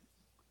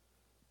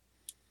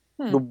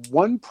 The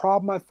one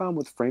problem I found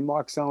with frame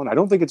locks, Alan, I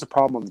don't think it's a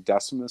problem on the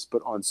Decimus,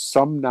 but on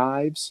some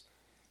knives,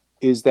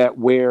 is that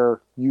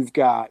where you've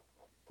got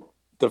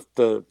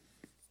the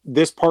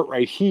this part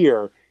right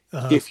here,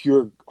 if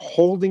you're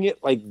holding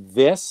it like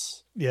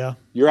this, Yeah.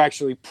 you're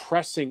actually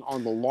pressing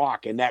on the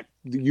lock, and that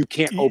you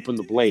can't open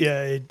the blade.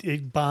 Yeah,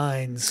 it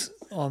binds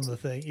on the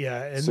thing.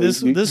 Yeah, and So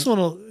this one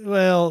will.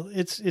 Well,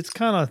 it's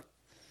kind of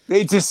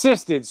It's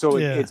assisted, so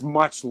Yeah. it's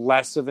much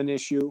less of an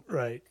issue.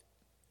 right,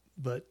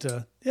 but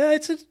yeah,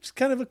 it's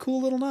kind of a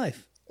cool little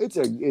knife. It's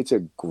a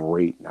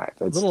great knife.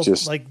 It's Little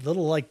just like I don't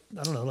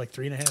know, like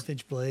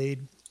 3.5-inch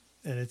blade,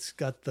 and it's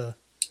got the,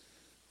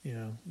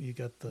 you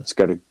got the. it's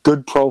got a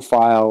good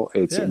profile.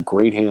 It's a Yeah.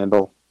 great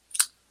handle.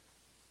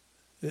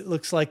 It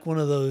looks like one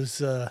of those.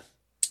 It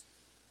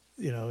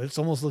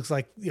almost looks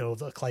like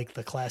like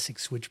the classic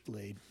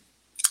switchblade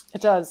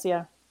It does,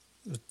 yeah.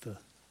 with the.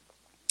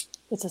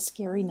 It's a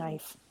scary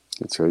knife.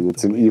 It's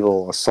an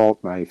evil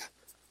assault knife.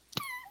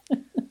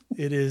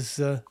 It is.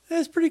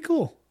 It's pretty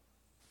cool.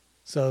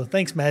 So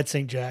thanks, Mad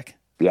St. Jack,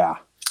 Yeah,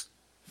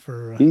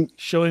 for He-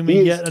 showing he me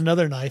is- yet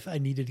another knife I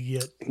needed to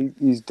get.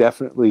 he's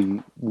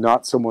definitely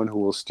not someone who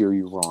will steer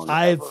you wrong.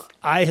 ever.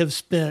 I have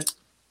spent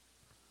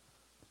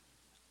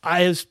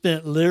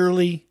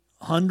literally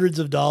hundreds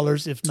of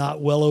dollars, if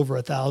not well over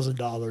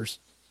 $1,000,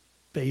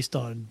 based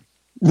on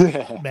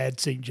Mad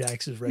St.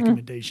 Jack's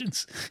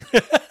recommendations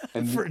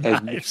and, for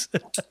and knives.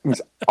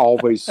 he's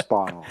always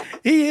spot on.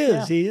 He is.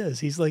 Yeah. He is.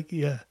 He's like,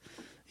 yeah.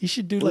 He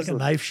should do like a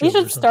knife show. You or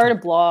should something. start a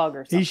blog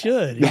or something. He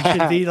should. He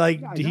should be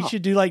like. I He know.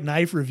 should do like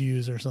knife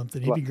reviews or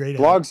something. He'd be great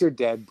at it. Blogs are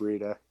dead,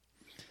 Brita.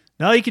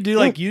 No, he could do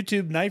like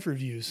YouTube knife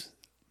reviews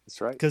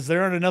That's right. because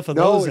there aren't enough of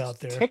No, those it's out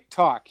there.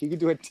 TikTok. He could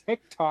do a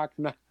TikTok.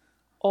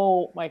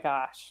 Oh my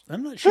gosh.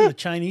 I'm not sure the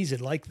Chinese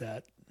would like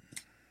that.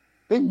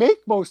 They make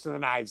most of the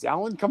knives,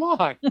 Alan. Come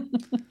on.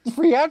 It's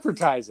free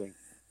advertising.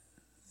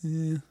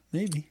 Yeah,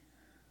 maybe.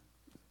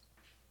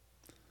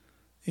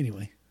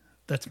 Anyway,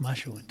 that's my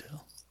show and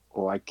tell.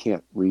 Oh, I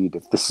can't read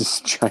if this is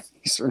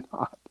Chinese or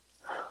not.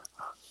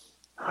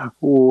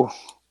 Oh,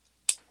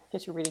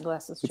 Get your reading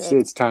glasses, Jay.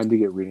 it's time to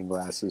get reading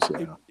glasses.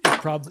 Yeah.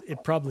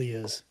 It probably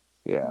is.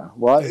 Yeah.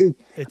 Well,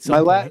 At my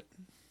some last point.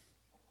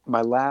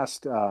 my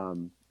last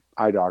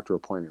eye doctor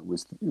appointment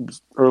was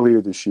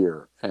earlier this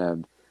year,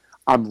 and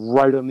I'm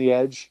right on the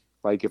edge.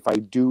 Like if I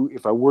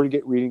were to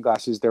get reading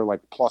glasses, they're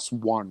like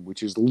 +1,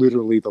 which is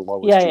literally the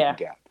lowest you Yeah. can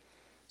get.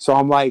 So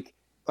I'm like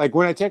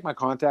when I take my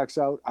contacts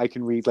out, I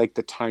can read like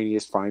the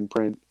tiniest fine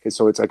print. And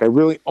so it's like I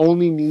really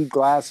only need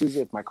glasses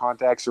if my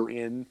contacts are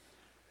in.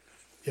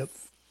 Yep.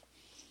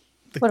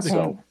 What a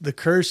pain. The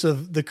curse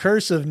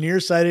of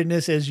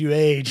nearsightedness as you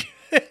age.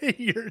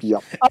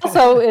 Yep.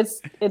 Also,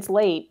 it's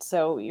late,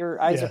 so your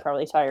eyes Yeah. are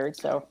probably tired.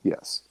 So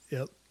Yes.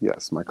 Yep.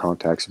 Yes. My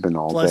contacts have been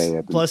all Plus,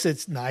 day. plus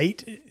it's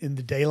night. In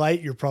the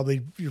daylight, you're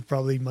probably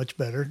much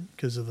better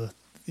because of the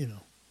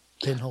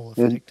pinhole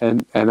effect.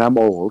 And I'm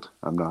old.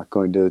 I'm not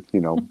going to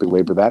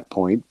belabor that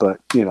point, but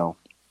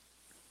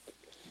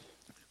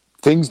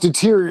things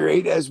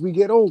deteriorate as we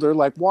get older,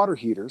 like water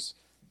heaters.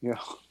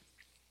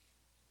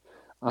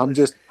 I'm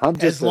just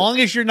As long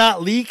as you're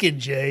not leaking,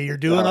 Jay, you're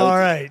doing all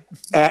right.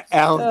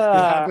 Alan,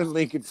 I've been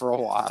leaking for a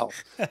while.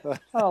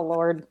 oh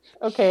Lord.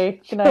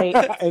 Okay. Good night.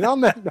 And on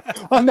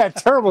that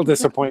terrible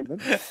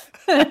disappointment.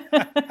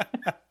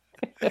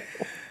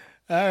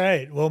 All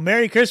right. Well,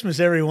 Merry Christmas,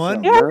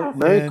 everyone. Yeah.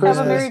 Merry And, Christmas.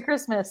 Have a Merry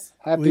Christmas.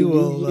 Happy We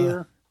will New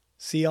Year.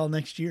 see y'all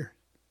next year.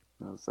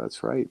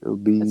 That's right. It'll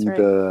be That's right.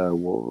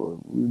 the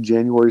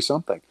January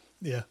something.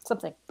 Yeah.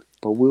 Something.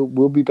 But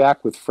we'll be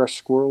back with Fresh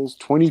Squirrels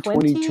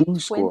 2022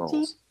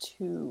 Squirrels.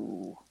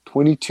 2022.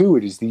 22.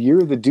 It is the year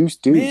of the deuce.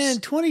 Man,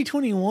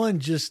 2021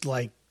 just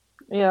like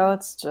Yeah,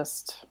 it's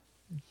just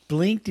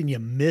blinked and you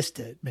missed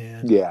it,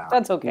 man. Yeah.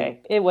 that's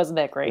okay. It wasn't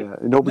that great. Yeah.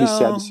 And nobody's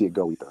sad No. to see it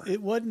go either.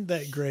 It wasn't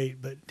that great,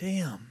 but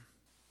damn.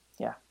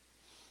 Yeah.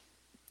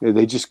 Yeah,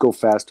 they just go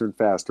faster and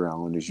faster,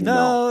 Alan, as you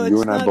know. You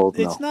it's and I not, both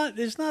know.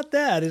 It's not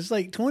that. It's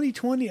like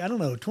 2020. I don't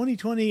know.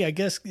 2020. I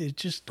guess it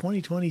just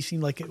 2020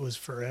 seemed like it was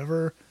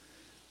forever,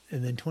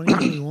 and then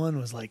 2021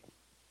 was like,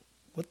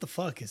 what the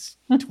fuck? It's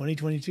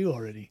 2022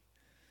 already.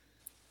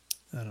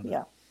 I don't know.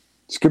 Yeah.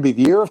 This could be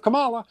the year of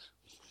Kamala.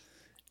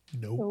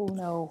 Nope. Oh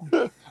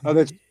no. Oh,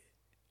 that's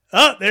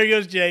Oh, there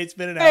goes Jay. It's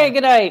been an Hey, hour.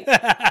 good night.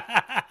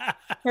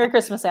 Merry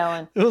Christmas,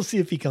 Alan. We'll see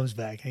if he comes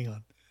back. Hang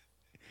on.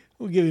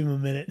 We'll give him a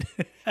minute.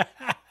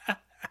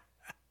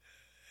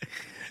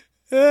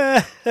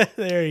 There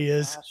he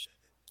is. Gosh.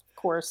 Of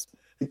course.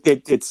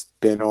 it's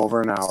been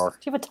over an hour.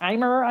 Do you have a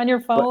timer on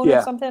your phone yeah.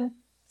 or something?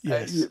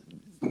 Yes.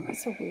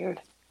 That's so weird.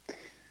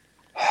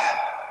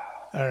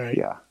 All right.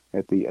 Yeah.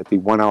 At the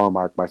 1 hour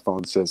mark, my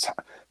phone says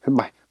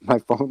my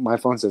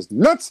phone says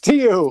nuts to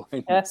you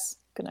and Yes.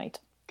 Good night.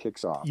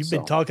 kicks off. You've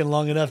been talking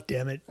long enough,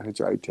 damn it. That's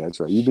right. That's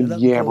right. You've Shut been up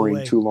and go yammering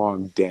away. too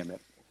long. Damn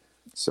it.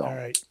 So All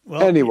right.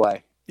 Well,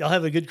 anyway, y'all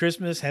have a good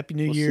Christmas. Happy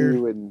New we'll Year. see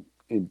you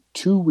in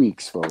 2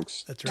 weeks,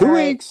 folks. That's 2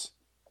 right. weeks.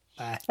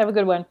 Bye. Have a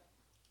good one.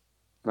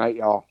 Night,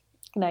 y'all.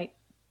 Good night.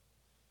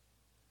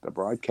 The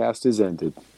broadcast is ended.